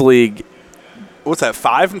 This league. What's that,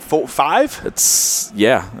 5 and 4? 5? It's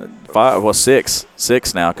 5. Well, 6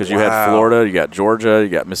 now because you had Florida, you got Georgia, you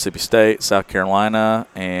got Mississippi State, South Carolina,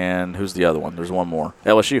 and who's the other one? There's one more.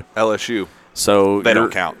 LSU. So they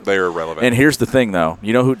don't count. They are irrelevant. And here's the thing, though.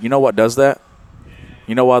 You know what does that?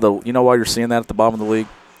 You know why you're seeing that at the bottom of the league?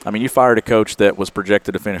 I mean, you fired a coach that was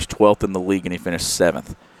projected to finish 12th in the league, and he finished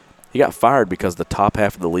 7th. He got fired because the top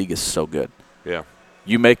half of the league is so good. Yeah.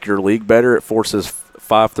 You make your league better, it forces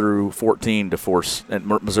 5 through 14 to force, and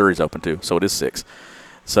Missouri's open too, so it is 6.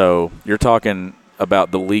 So you're talking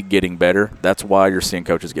about the league getting better. That's why you're seeing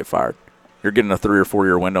coaches get fired. You're getting a 3 or 4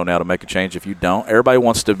 year window now to make a change. If you don't, everybody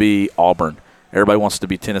wants to be Auburn. Everybody wants to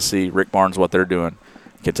be Tennessee. Rick Barnes, what they're doing.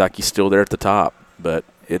 Kentucky's still there at the top, but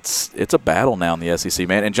it's a battle now in the SEC,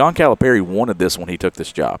 man. And John Calipari wanted this when he took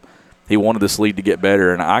this job. He wanted this league to get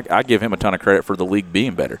better, and I give him a ton of credit for the league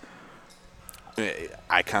being better.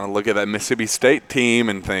 I kind of look at that Mississippi State team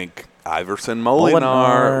and think Iverson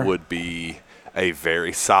Molinar would be a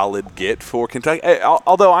very solid get for Kentucky.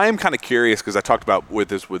 Although I am kind of curious because I talked about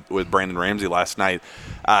with Brandon Ramsey last night.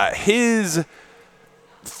 His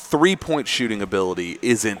 3-point shooting ability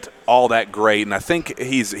isn't all that great, and I think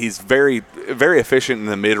he's very, very efficient in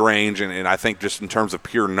the mid-range, and I think just in terms of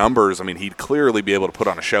pure numbers, I mean, he'd clearly be able to put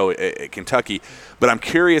on a show at Kentucky. But I'm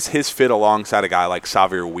curious his fit alongside a guy like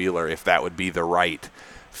Xavier Wheeler, if that would be the right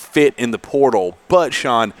fit in the portal. But,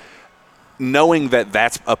 Sean, knowing that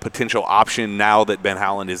that's a potential option now that Ben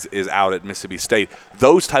Howland is out at Mississippi State,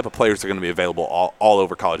 those type of players are going to be available all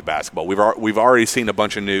over college basketball. We've already seen a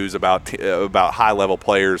bunch of news about high-level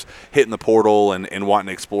players hitting the portal and wanting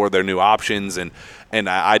to explore their new options. And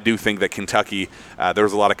I do think that Kentucky, there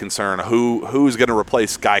was a lot of concern who's going to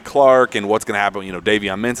replace Guy Clark and what's going to happen. You know,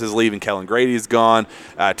 Davion Mintz is leaving, Kellen Grady's gone,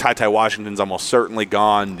 Ty Washington's almost certainly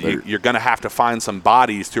gone. You're going to have to find some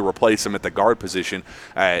bodies to replace him at the guard position.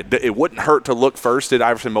 It wouldn't hurt to look first at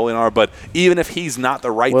Iverson Molinar, but even if he's not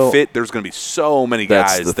the right fit, there's going to be so many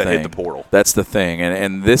guys that hit the portal. That's the thing,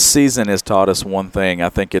 and this season has taught us one thing. I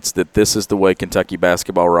think it's that this is the way Kentucky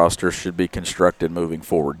basketball roster should be constructed moving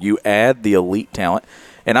forward. You add the elite talent.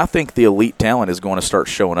 And I think the elite talent is going to start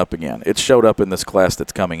showing up again. It showed up in this class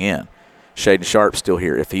that's coming in. Shaden Sharp's still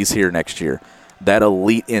here. If he's here next year, that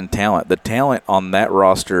elite in talent, the talent on that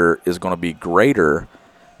roster is going to be greater.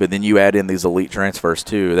 But then you add in these elite transfers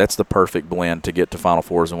too. That's the perfect blend to get to Final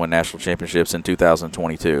Fours and win national championships in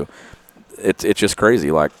 2022. It's just crazy.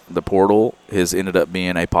 Like, the portal has ended up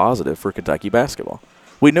being a positive for Kentucky basketball.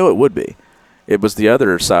 We knew it would be. It was the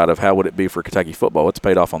other side of how would it be for Kentucky football. It's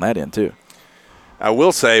paid off on that end too. I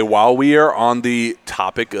will say, while we are on the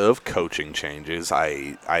topic of coaching changes,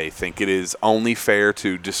 I think it is only fair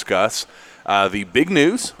to discuss the big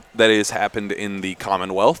news that has happened in the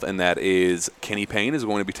Commonwealth, and that is Kenny Payne is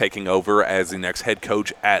going to be taking over as the next head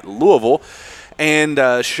coach at Louisville. And,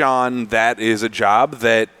 Sean, that is a job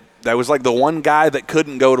that was like the one guy that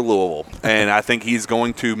couldn't go to Louisville. And I think he's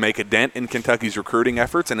going to make a dent in Kentucky's recruiting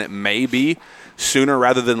efforts, and it may be sooner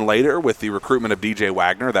rather than later with the recruitment of DJ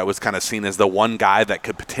Wagner. That was kind of seen as the one guy that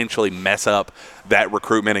could potentially mess up that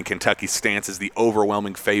recruitment, and Kentucky's stance as the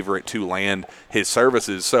overwhelming favorite to land his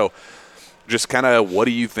services. So, just kind of, what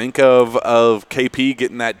do you think of KP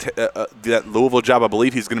getting that Louisville job? I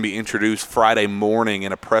believe he's going to be introduced Friday morning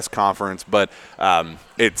in a press conference, but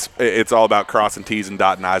it's all about crossing T's and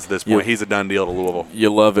dotting I's at this point. He's a done deal to Louisville.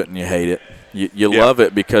 You love it and you hate it. You love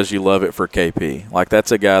it because you love it for KP. Like,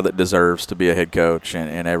 that's a guy that deserves to be a head coach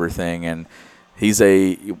and everything. And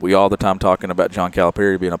we all the time talking about John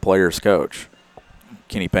Calipari being a player's coach.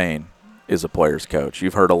 Kenny Payne is a player's coach.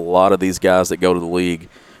 You've heard a lot of these guys that go to the league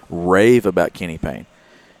rave about Kenny Payne.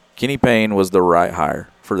 Kenny Payne was the right hire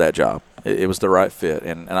for that job. It was the right fit,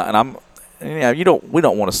 and we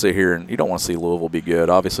don't want to sit here and you don't want to see Louisville be good.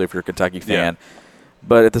 Obviously, if you're a Kentucky fan,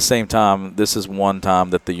 but at the same time, this is one time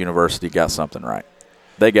that the university got something right.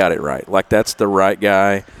 They got it right. Like, that's the right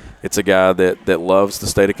guy. It's a guy that loves the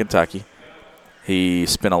state of Kentucky. He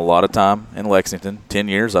spent a lot of time in Lexington, 10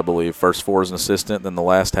 years, I believe. First 4 as an assistant, then the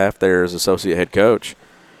last half there as associate head coach.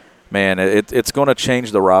 Man, it's going to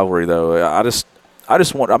change the rivalry, though. I just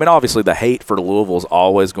want – I mean, obviously the hate for Louisville is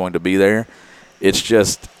always going to be there. It's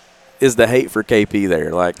just, is the hate for KP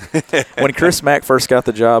there? Like, when Chris Mack first got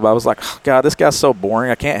the job, I was like, oh, God, this guy's so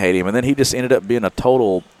boring. I can't hate him. And then he just ended up being a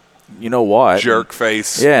total – you know what? Jerk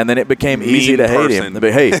face. Yeah, and then it became easy to hate him.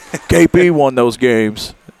 But, hey, KP won those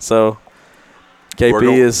games. So –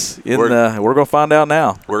 KP is in the – we're going to find out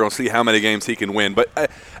now. We're going to see how many games he can win.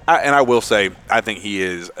 But I will say, I think he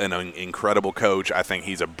is an incredible coach. I think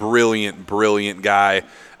he's a brilliant, brilliant guy.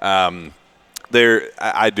 I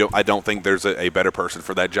don't think there's a better person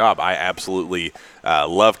for that job. I absolutely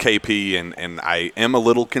love KP, and I am a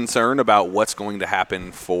little concerned about what's going to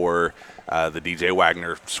happen for the DJ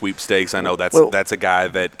Wagner sweepstakes. I know that's a guy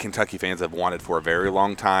that Kentucky fans have wanted for a very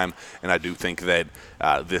long time, and I do think that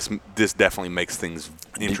this definitely makes things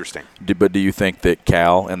interesting. But do you think that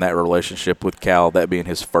Cal and that relationship with Cal, that being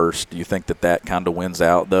his first, do you think that kind of wins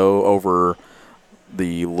out, though, over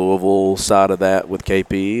the Louisville side of that with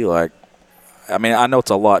KP? Like, I mean, I know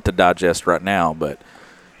it's a lot to digest right now, but,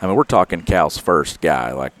 I mean, we're talking Cal's first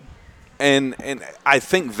guy. Like, And I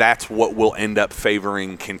think that's what will end up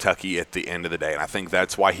favoring Kentucky at the end of the day. And I think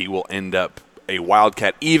that's why he will end up a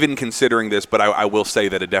Wildcat, even considering this. But I will say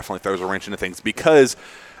that it definitely throws a wrench into things, because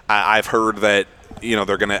I've heard that, they're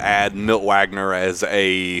going to add Milt Wagner as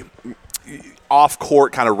a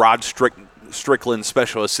off-court kind of Rod Strickland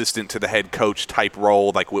special assistant to the head coach type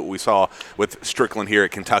role, like what we saw with Strickland here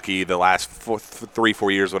at Kentucky the last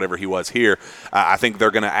 3-4 years, whatever he was here. I think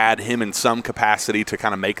they're going to add him in some capacity to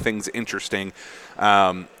kind of make things interesting.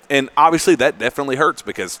 And obviously that definitely hurts,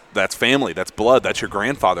 because that's family, that's blood, that's your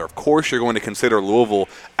grandfather. Of course you're going to consider Louisville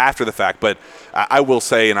after the fact, but I will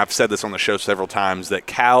say, and I've said this on the show several times, that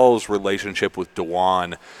Cal's relationship with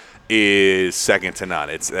DeJuan is second to none.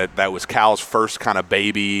 That was Cal's first kind of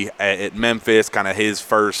baby at Memphis, kind of his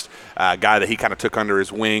first guy that he kind of took under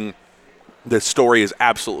his wing. The story is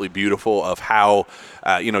absolutely beautiful of how,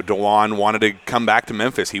 DeJuan wanted to come back to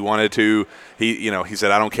Memphis. He wanted to, he said,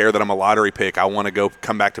 I don't care that I'm a lottery pick. I want to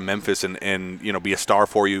come back to Memphis and be a star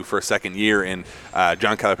for you for a second year. And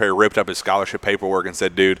John Calipari ripped up his scholarship paperwork and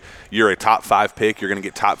said, dude, you're a top 5 pick. You're going to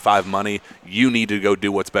get top 5 money. You need to go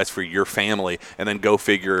do what's best for your family. And then go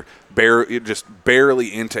figure, just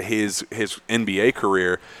barely into his NBA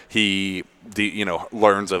career, he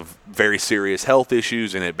learns of very serious health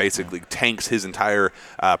issues, and it basically tanks his entire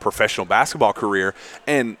professional basketball career.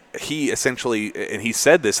 And he essentially, and he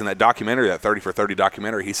said this in that documentary, that 30 for 30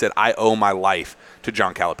 documentary, he said, I owe my life to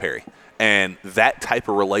John Calipari. And that type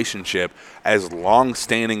of relationship, as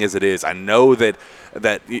long-standing as it is, I know that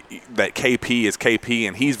KP is KP,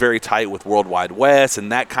 and he's very tight with World Wide West,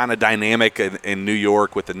 and that kind of dynamic in New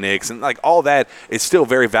York with the Knicks, and like all that is still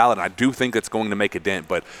very valid. And I do think it's going to make a dent,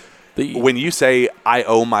 but When you say I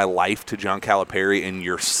owe my life to John Calipari and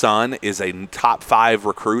your son is a top 5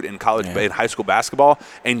 recruit in college in high school basketball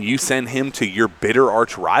and you send him to your bitter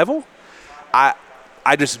arch rival, I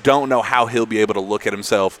just don't know how he'll be able to look at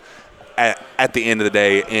himself at the end of the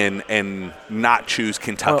day and not choose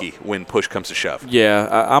Kentucky when push comes to shove. Yeah,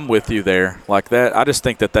 I'm with you there. Like that, I just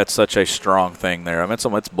think that that's such a strong thing there. I mean,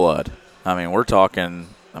 it's blood. I mean, we're talking.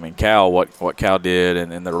 I mean, Cal, what Cal did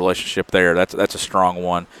and the relationship there. That's a strong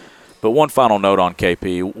one. But one final note on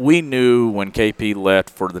KP. We knew when KP left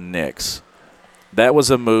for the Knicks, that was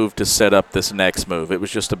a move to set up this next move. It was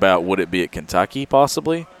just about, would it be at Kentucky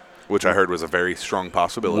possibly? Which I heard was a very strong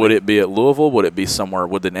possibility. Would it be at Louisville? Would it be somewhere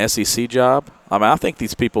with an SEC job? I mean, I think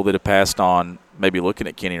these people that have passed on maybe looking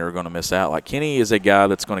at Kenny are going to miss out. Like, Kenny is a guy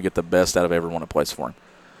that's going to get the best out of everyone that plays for him.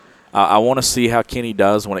 I want to see how Kenny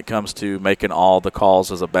does when it comes to making all the calls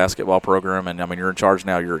as a basketball program. And, I mean, you're in charge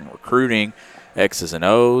now. You're in recruiting, X's and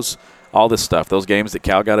O's, all this stuff. Those games that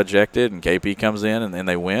Cal got ejected and KP comes in and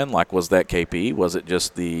they win, like, was that KP? Was it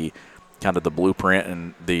just the kind of the blueprint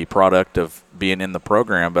and the product of being in the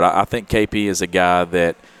program? But I think KP is a guy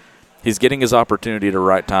that he's getting his opportunity at the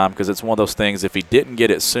right time, because it's one of those things, if he didn't get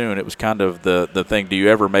it soon, it was kind of the thing, do you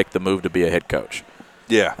ever make the move to be a head coach?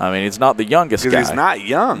 Yeah. I mean, he's not the youngest guy. He's not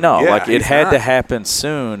young. No, yeah, like it had to happen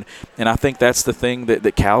soon. And I think that's the thing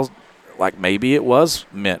that Cal's, like, maybe it was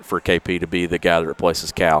meant for KP to be the guy that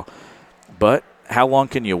replaces Cal. But how long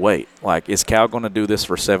can you wait? Like, is Cal going to do this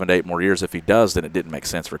for 7 to 8 more years? If he does, then it didn't make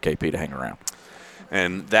sense for KP to hang around.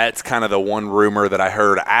 And that's kind of the one rumor that I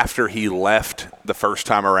heard after he left the first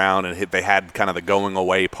time around, and they had kind of the going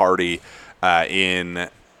away party for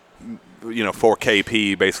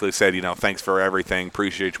KP, basically said, thanks for everything,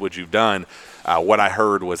 appreciate what you've done. What I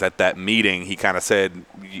heard was at that meeting, he kind of said,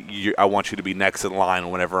 I want you to be next in line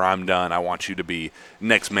whenever I'm done. I want you to be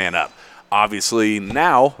next man up. Obviously,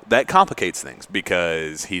 now that complicates things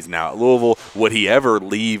because he's now at Louisville. Would he ever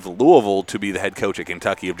leave Louisville to be the head coach at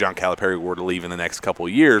Kentucky if John Calipari were to leave in the next couple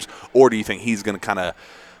of years? Or do you think he's going to kind of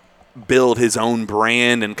build his own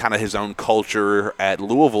brand and kind of his own culture at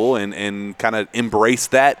Louisville and kind of embrace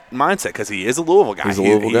that mindset? Because he is a Louisville guy. He's a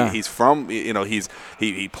Louisville guy. He's from,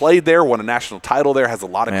 he played there, won a national title there, has a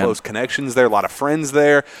lot of close connections there, a lot of friends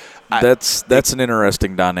there. That's an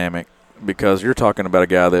interesting dynamic, because you're talking about a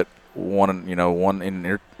guy that won at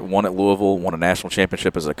Louisville, won a national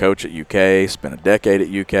championship as a coach at UK, spent a decade at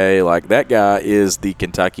UK. Like, that guy is the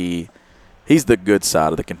Kentucky. He's the good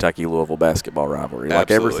side of the Kentucky-Louisville basketball rivalry. Like,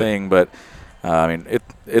 Absolutely. everything, but I mean,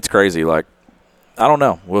 it's crazy. Like, I don't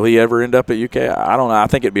know. Will he ever end up at UK? I don't know. I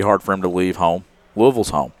think it'd be hard for him to leave home.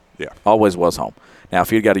 Louisville's home. Yeah. Always was home. Now,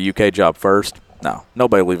 if he'd got a UK job first, no.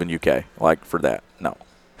 Nobody leaving UK, like, for that. No.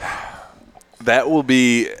 That will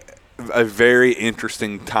be a very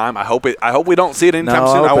interesting time. I hope we don't see it anytime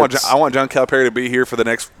soon. I want John Calipari to be here for the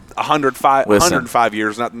next 105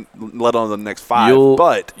 years, not let alone the next 5.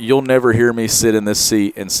 But you'll never hear me sit in this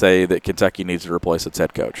seat and say that Kentucky needs to replace its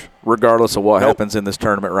head coach. Regardless of what happens in this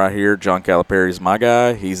tournament right here, John Calipari's my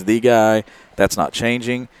guy. He's the guy. That's not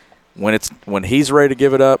changing. When he's ready to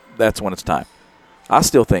give it up, that's when it's time. I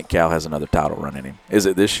still think Cal has another title run in him. Is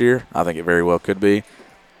it this year? I think it very well could be.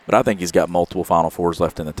 But I think he's got multiple Final Fours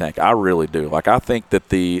left in the tank. I really do. Like, I think that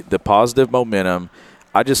the positive momentum,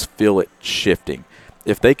 I just feel it shifting.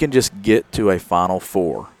 If they can just get to a Final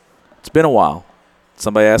Four, it's been a while.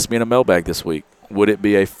 Somebody asked me in a mailbag this week, would it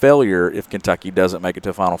be a failure if Kentucky doesn't make it to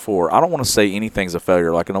a Final Four? I don't want to say anything's a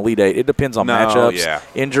failure. Like an Elite Eight, it depends on matchups,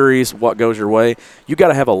 injuries, what goes your way. You got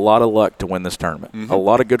to have a lot of luck to win this tournament. Mm-hmm. A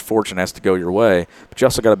lot of good fortune has to go your way, but you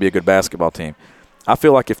also got to be a good basketball team. I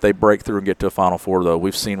feel like if they break through and get to a Final Four, though,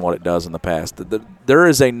 we've seen what it does in the past. There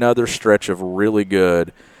is another stretch of really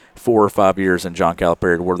good 4 or 5 years in John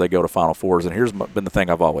Calipari where they go to Final Fours, and here's been the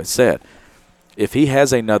thing I've always said. If he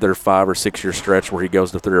has another 5 or 6 year stretch where he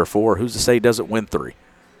goes to 3 or 4, who's to say he doesn't win 3?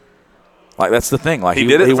 Like, that's the thing. Like, he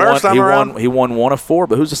did it the first time around. He won 1 of 4,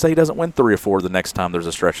 but who's to say he doesn't win 3 or 4 the next time there's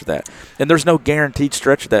a stretch of that? And there's no guaranteed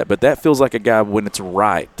stretch of that, but that feels like a guy when it's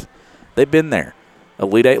right. They've been there.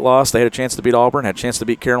 Elite Eight lost. They had a chance to beat Auburn, had a chance to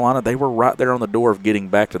beat Carolina. They were right there on the door of getting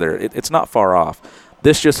back to there. It's not far off.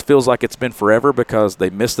 This just feels like it's been forever because they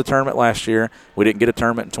missed the tournament last year. We didn't get a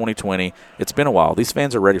tournament in 2020. It's been a while. These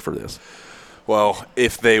fans are ready for this. Well,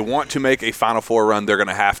 if they want to make a Final Four run, they're going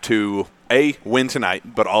to have to, A, win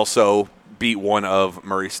tonight, but also beat one of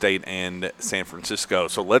Murray State and San Francisco.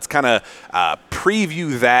 So let's kind of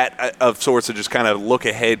preview that of sorts and just kind of look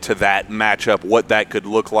ahead to that matchup, what that could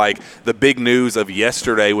look like. The big news of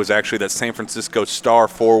yesterday was actually that San Francisco star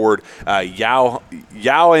forward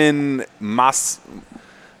Yaoin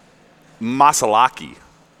Masalaki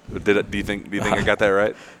Do you think I got that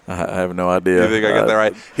right? I have no idea. Do you think I got that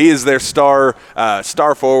right? He is their star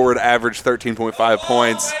forward, averaged 13.5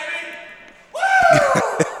 points.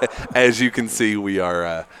 As you can see, we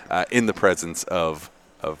are in the presence of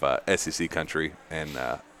SEC country and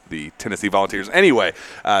the Tennessee Volunteers. Anyway,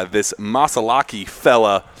 this Masalaki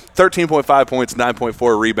fella, 13.5 points,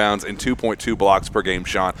 9.4 rebounds, and 2.2 blocks per game,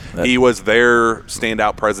 Sean. He was their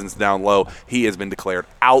standout presence down low. He has been declared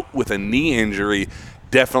out with a knee injury.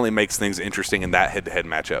 Definitely makes things interesting in that head-to-head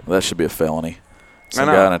matchup. That should be a felony. Some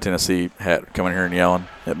guy in a Tennessee hat coming here and yelling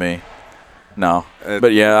at me. No.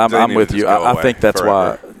 But, yeah, I'm with you. I think that's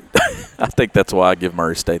why I think that's why I give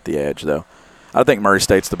Murray State the edge, though. I think Murray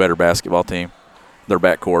State's the better basketball team, their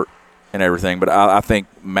backcourt and everything. But I think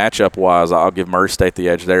matchup-wise, I'll give Murray State the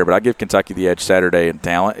edge there. But I give Kentucky the edge Saturday in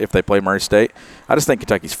talent if they play Murray State. I just think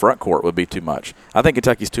Kentucky's front court would be too much. I think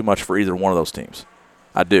Kentucky's too much for either one of those teams.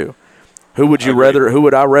 I do. Who would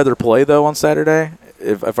I rather play, though, on Saturday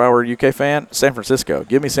if I were a UK fan? San Francisco.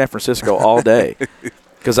 Give me San Francisco all day.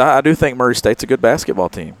 Because I do think Murray State's a good basketball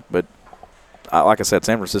team. But like I said,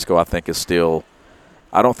 San Francisco, I think, is still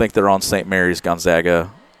 – I don't think they're on St. Mary's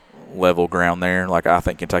Gonzaga level ground there. Like, I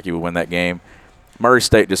think Kentucky would win that game. Murray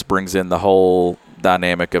State just brings in the whole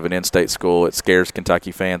dynamic of an in-state school. It scares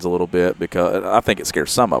Kentucky fans a little bit because I think it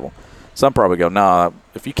scares some of them. Some probably go, nah,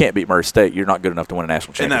 if you can't beat Murray State, you're not good enough to win a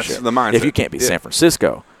national championship. And that's the mindset. If you can't beat San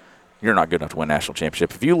Francisco, you're not good enough to win a national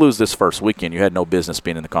championship. If you lose this first weekend, you had no business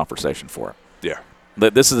being in the conversation for it. Yeah.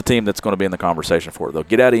 This is a team that's going to be in the conversation for it. They'll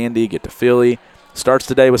get out of Indy, get to Philly. Starts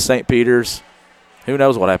today with St. Peter's. Who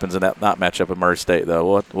knows what happens in that matchup with Murray State,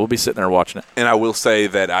 though. We'll be sitting there watching it. And I will say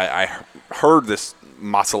that I heard this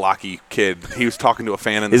Masalaki kid. He was talking to a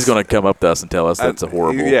fan. He's going to come up to us and tell us that's a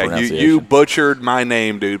horrible pronunciation. You butchered my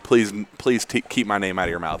name, dude. Please keep my name out of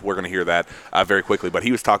your mouth. We're going to hear that very quickly. But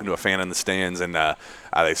he was talking to a fan in the stands, and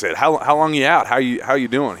they said, "How long you out? How you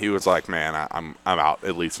doing?" He was like, "Man, I'm out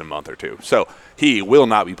at least a month or two." So he will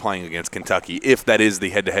not be playing against Kentucky if that is the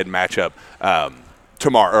head-to-head matchup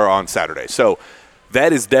tomorrow or on Saturday. So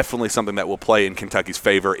that is definitely something that will play in Kentucky's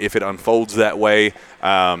favor if it unfolds that way.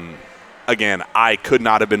 Again, I could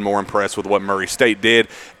not have been more impressed with what Murray State did.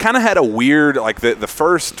 Kind of had a weird, like the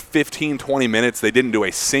first 15, 20 minutes, they didn't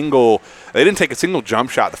take a single jump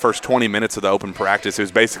shot the first 20 minutes of the open practice. It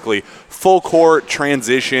was basically full court,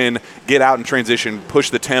 transition, get out and transition,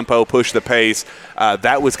 push the tempo, push the pace.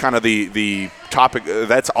 That was kind of the topic.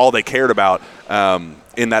 That's all they cared about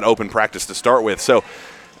in that open practice to start with. So,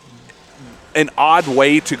 an odd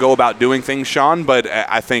way to go about doing things, Sean, but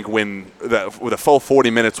I think with a full 40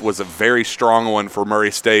 minutes was a very strong one for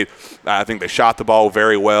Murray State. I think they shot the ball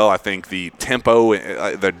very well. I think the tempo,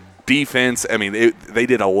 the defense, they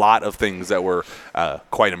did a lot of things that were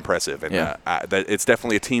quite impressive. And it's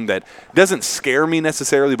definitely a team that doesn't scare me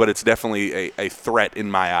necessarily, but it's definitely a threat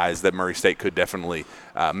in my eyes that Murray State could definitely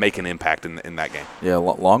make an impact in that game. Yeah,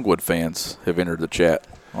 Longwood fans have entered the chat.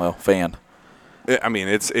 Well,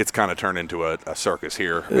 It's kind of turned into a circus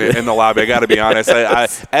here in the lobby. I got to be honest.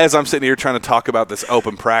 As I'm sitting here trying to talk about this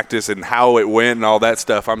open practice and how it went and all that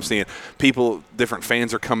stuff, I'm seeing people, different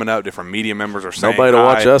fans are coming up, different media members are saying nobody to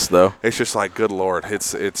watch us, though. It's just like, good Lord.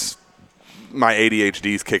 It's my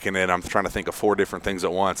ADHD's kicking in. I'm trying to think of 4 different things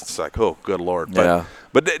at once. It's like, oh, good Lord.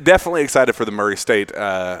 But definitely excited for the Murray State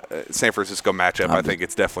San Francisco matchup. I think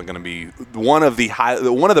it's definitely going to be one of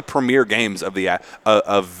the premier games of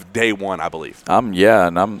day one, I believe.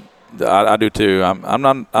 I do too. I'm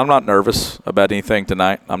not nervous about anything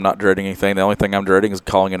tonight. I'm not dreading anything. The only thing I'm dreading is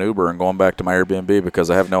calling an Uber and going back to my Airbnb because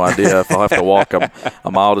I have no idea if I'll have to walk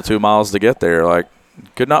a mile to 2 miles to get there. Like,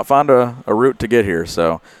 could not find a route to get here.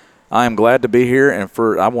 So I am glad to be here. And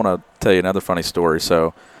I want to tell you another funny story.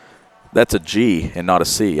 So that's a G and not a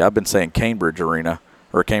C. I've been saying Cambridge Arena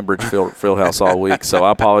or Cambridge Fieldhouse all week, so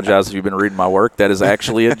I apologize if you've been reading my work. That is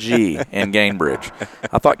actually a G in Cambridge.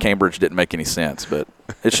 I thought Cambridge didn't make any sense, but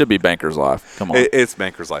it should be Bankers Life. Come on. It's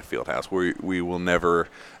Bankers Life Fieldhouse. We will never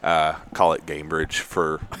call it Cambridge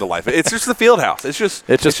for the life. It's just the Fieldhouse. It's just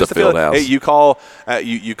the Fieldhouse. Hey, you call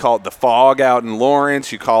it the Fog out in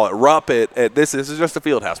Lawrence. You call it Rupp at this. This is just a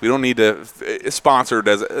Fieldhouse. We don't need to sponsor.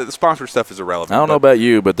 The sponsor stuff is irrelevant. I don't know about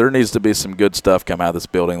you, but there needs to be some good stuff come out of this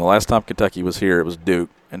building. The last time Kentucky was here, it was Duke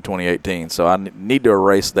in 2018. So I need to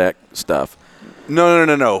erase that stuff.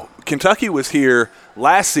 No. Kentucky was here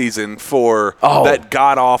last season for that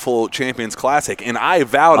god-awful Champions Classic, and I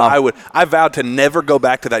vowed to never go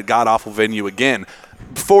back to that god-awful venue again.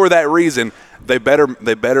 For that reason, they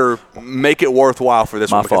better make it worthwhile for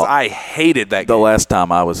this one because I hated that game. The last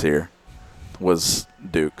time I was here was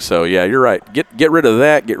Duke. So, yeah, you're right. Get rid of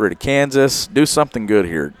that. Get rid of Kansas. Do something good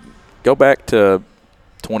here. Go back to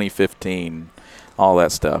 2015, all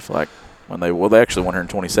that stuff. Like when they actually won here in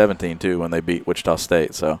 2017 too when they beat Wichita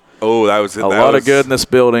State. So that was a lot of good in this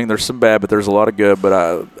building. There's some bad, but there's a lot of good.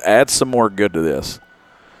 But add some more good to this.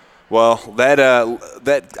 Well, that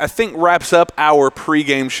I think wraps up our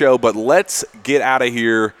pregame show. But let's get out of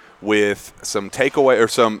here with some takeaway or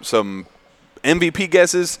some MVP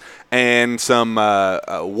guesses and some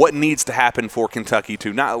what needs to happen for Kentucky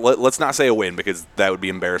to let's not say a win because that would be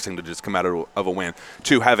embarrassing to just come out of a win,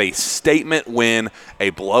 to have a statement win,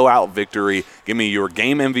 a blowout victory. Give me your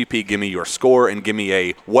game MVP, give me your score, and give me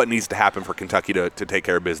a what needs to happen for Kentucky to take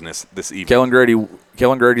care of business this evening.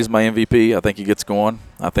 Kellen Grady's my MVP. I think he gets going.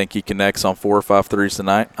 I think he connects on 4 or 5 threes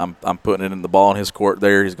tonight. I'm putting it in the ball in his court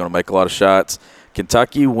there. He's going to make a lot of shots.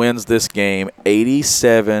 Kentucky wins this game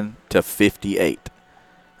 87-58.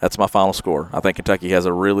 That's my final score. I think Kentucky has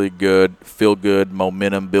a really good, feel-good,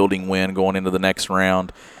 momentum-building win going into the next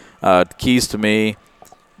round. Keys to me,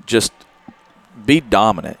 just be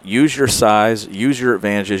dominant. Use your size. Use your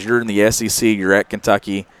advantages. You're in the SEC. You're at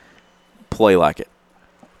Kentucky. Play like it.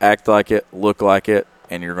 Act like it. Look like it.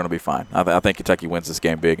 And you're going to be fine. I think Kentucky wins this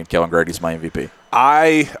game big, and Kellen Grady's my MVP.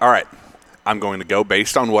 All right. I'm going to go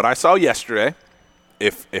based on what I saw yesterday.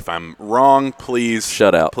 If I'm wrong, please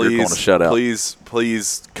shut out. You're going to shut out. Please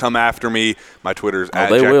come after me. My Twitter's at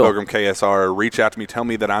Jack Pilgrim KSR. Reach out to me. Tell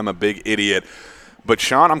me that I'm a big idiot. But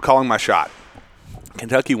Sean, I'm calling my shot.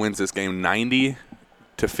 Kentucky wins this game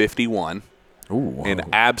 90-51. Ooh, in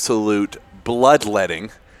absolute bloodletting,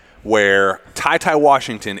 where Ty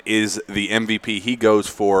Washington is the MVP. He goes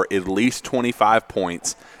for at least 25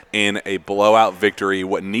 points in a blowout victory.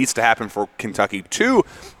 What needs to happen for Kentucky to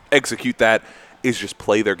execute that is just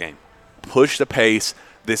play their game, push the pace.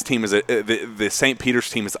 This team is the St. Peter's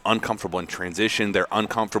team is uncomfortable in transition. They're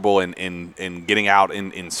uncomfortable in getting out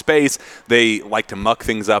in space. They like to muck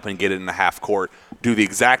things up and get it in the half court. Do the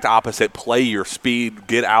exact opposite. Play your speed,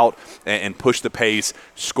 get out and push the pace,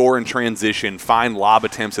 score in transition, find lob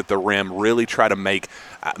attempts at the rim, really try to make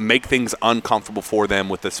things uncomfortable for them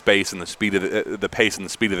with the space and the speed of the pace and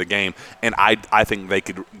the speed of the game. And I think they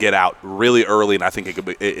could get out really early, and I think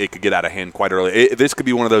it could get out of hand quite early. This could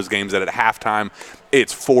be one of those games that at halftime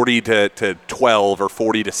it's 40-12 or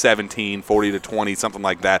 40-17, 40-20, something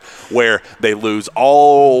like that, where they lose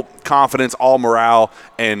all confidence, all morale,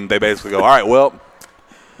 and they basically go, all right, well,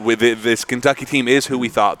 this Kentucky team is who we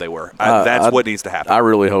thought they were. That's what needs to happen. I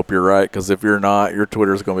really hope you're right, because if you're not, your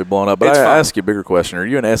Twitter's going to be blown up. But I ask you a bigger question. Are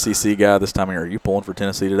you an SEC guy this time of year? Are you pulling for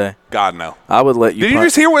Tennessee today? God, no. I would let you Did you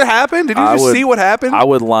just hear what happened? Did you just see what happened? I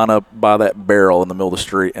would line up by that barrel in the middle of the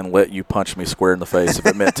street and let you punch me square in the face if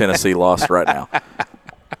it meant Tennessee lost right now.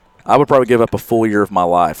 I would probably give up a full year of my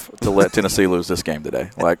life to let Tennessee lose this game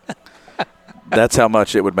today. Like, that's how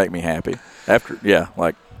much it would make me happy. Yeah.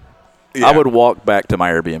 I would walk back to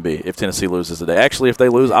my Airbnb if Tennessee loses today. Actually, if they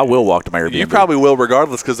lose, I will walk to my Airbnb. You probably will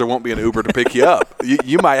regardless, because there won't be an Uber to pick you up.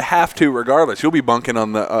 You might have to regardless. You'll be bunking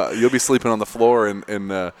on you'll be sleeping on the floor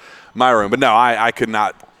in my room. But no, I could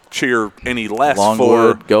not cheer any less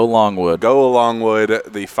Longwood, go Longwood. Go Longwood,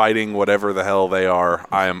 the Fighting whatever the hell they are.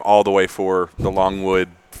 I am all the way for the Longwood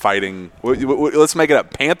Fighting. Let's make it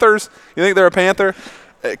up. Panthers? You think they're a Panther?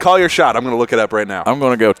 Call your shot. I'm going to look it up right now. I'm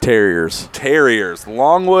going to go Terriers.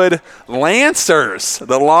 Longwood Lancers.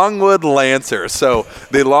 The Longwood Lancers. So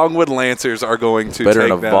the Longwood Lancers are going to better take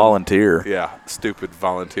than a down, volunteer. Yeah, stupid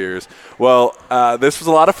Volunteers. Well, this was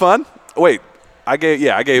a lot of fun. Wait, I gave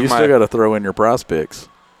You still got to throw in your prize picks.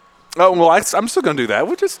 Oh, well, I'm still going to do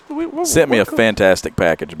that. Sent me a fantastic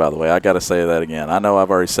package, by the way. I got to say that again. I know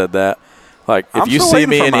I've already said that. Like, if you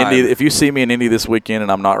see me in Indy this weekend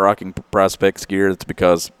and I'm not rocking Prize Picks gear, it's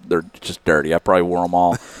because they're just dirty. I probably wore them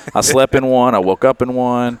all. I slept in one. I woke up in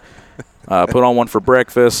one. Put on one for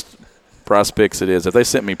breakfast. Prize Picks it is. If they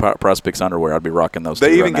sent me Prize Picks underwear, I'd be rocking those.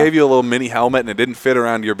 They even gave you a little mini helmet, and it didn't fit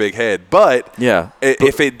around your big head. But yeah,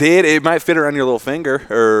 if it did, it might fit around your little finger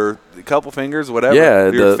or a couple fingers, whatever.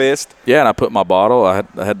 Yeah, your fist. Yeah, and I put my bottle. I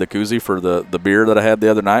had the koozie for the beer that I had the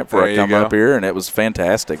other night before I come up here, and it was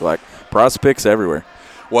fantastic. Like, Prize Picks everywhere.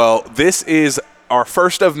 Well, this is our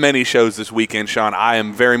first of many shows this weekend, Sean. I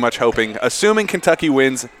am very much hoping, assuming Kentucky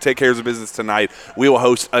wins, take care of the business tonight, we will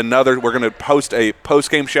host another. We're going to host a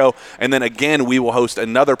post-game show, and then again we will host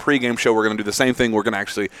another pregame show. We're going to do the same thing. We're going to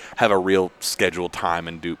actually have a real scheduled time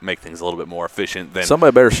and make things a little bit more efficient.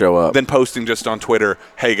 Somebody better show up. Than posting just on Twitter,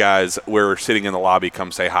 hey guys, we're sitting in the lobby,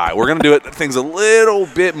 come say hi. We're going to do things a little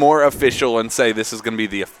bit more official and say this is going to be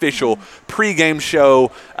the official pregame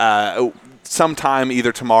show. sometime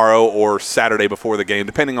either tomorrow or Saturday before the game,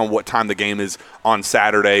 depending on what time the game is on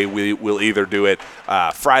Saturday. We'll either do it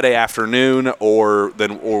Friday afternoon or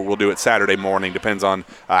we'll do it Saturday morning. Depends on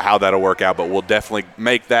how that'll work out, but we'll definitely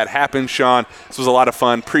make that happen. Sean, this was a lot of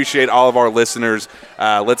fun. Appreciate all of our listeners.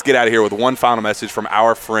 Let's get out of here with one final message from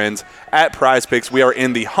our friends at Prize Picks. We are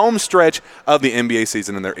in the home stretch of the NBA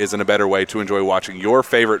season, and there isn't a better way to enjoy watching your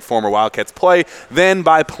favorite former Wildcats play than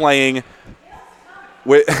by playing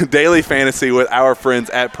with daily fantasy with our friends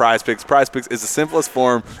at Prize Picks. Prize Picks is the simplest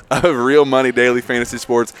form of real money daily fantasy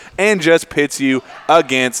sports and just pits you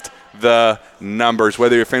against the numbers.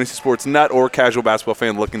 Whether you're a fantasy sports nut or casual basketball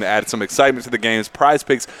fan looking to add some excitement to the games, Prize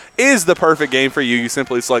Picks is the perfect game for you. You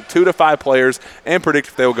simply select 2 to 5 players and predict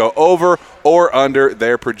if they will go over or under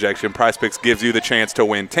their projection. Prize Picks gives you the chance to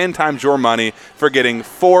win 10 times your money for getting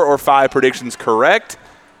 4 or 5 predictions correct.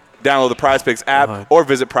 Download the Prize Picks app or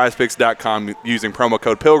visit prizepicks.com using promo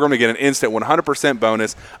code PILGRIM to get an instant 100%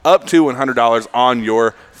 bonus up to $100 on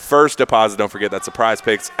your first deposit. Don't forget that's the Prize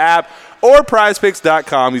Picks app or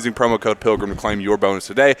prizepicks.com using promo code PILGRIM to claim your bonus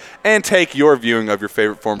today and take your viewing of your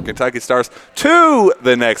favorite former Kentucky Stars to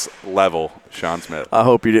the next level. Sean Smith. I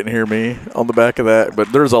hope you didn't hear me on the back of that,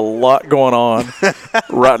 but there's a lot going on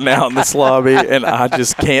right now in this lobby, and I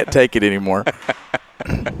just can't take it anymore.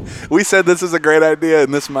 We said this is a great idea,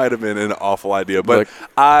 and this might have been an awful idea, but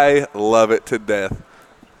I love it to death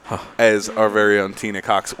as our very own Tina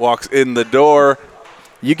Cox walks in the door.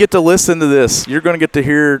 You get to listen to this. You're going to get to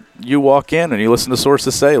hear you walk in and you listen to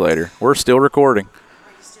Sources Say later. We're still recording.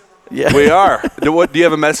 Yeah, we are. Do you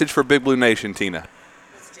have a message for Big Blue Nation, Tina?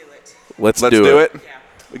 Let's do it. Let's do it.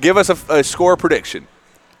 Yeah. Give us a score prediction.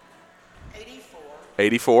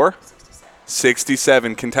 84.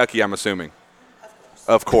 67 Kentucky, I'm assuming.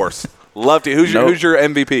 Of course. Love to. Who's your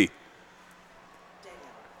MVP?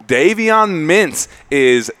 Davion Mintz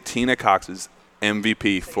is Tina Cox's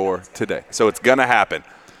MVP for today. So it's going to happen.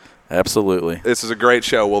 Absolutely. This is a great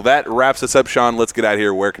show. Well, that wraps us up, Sean. Let's get out of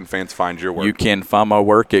here. Where can fans find your work? You can find my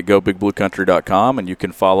work at gobigbluecountry.com, and you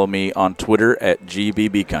can follow me on Twitter at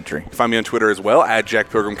GBBCountry. Find me on Twitter as well, at Jack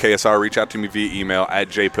Pilgrim KSR. Reach out to me via email at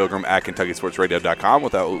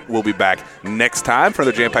jpilgrim@KentuckySportsRadio.com. We'll be back next time for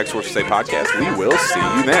the Jam Packed Sources Say podcast. We will see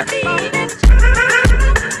you then.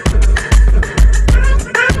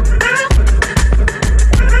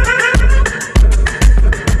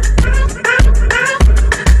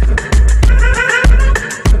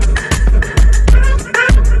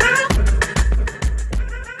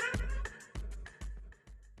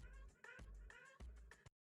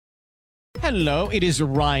 Hello, it is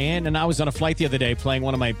Ryan, and I was on a flight the other day playing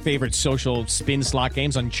one of my favorite social spin slot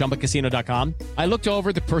games on ChumbaCasino.com. I looked over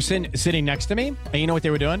at the person sitting next to me, and you know what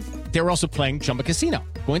they were doing? They were also playing Chumba Casino.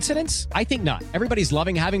 Coincidence? I think not. Everybody's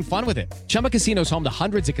loving having fun with it. Chumba Casino is home to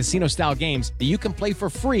hundreds of casino-style games that you can play for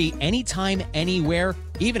free anytime, anywhere,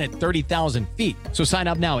 even at 30,000 feet. So sign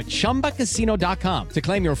up now at ChumbaCasino.com to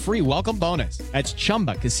claim your free welcome bonus. That's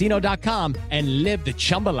ChumbaCasino.com and live the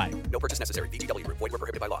Chumba life. No purchase necessary. VGW. Void where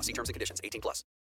prohibited by law. See terms and conditions. 18+.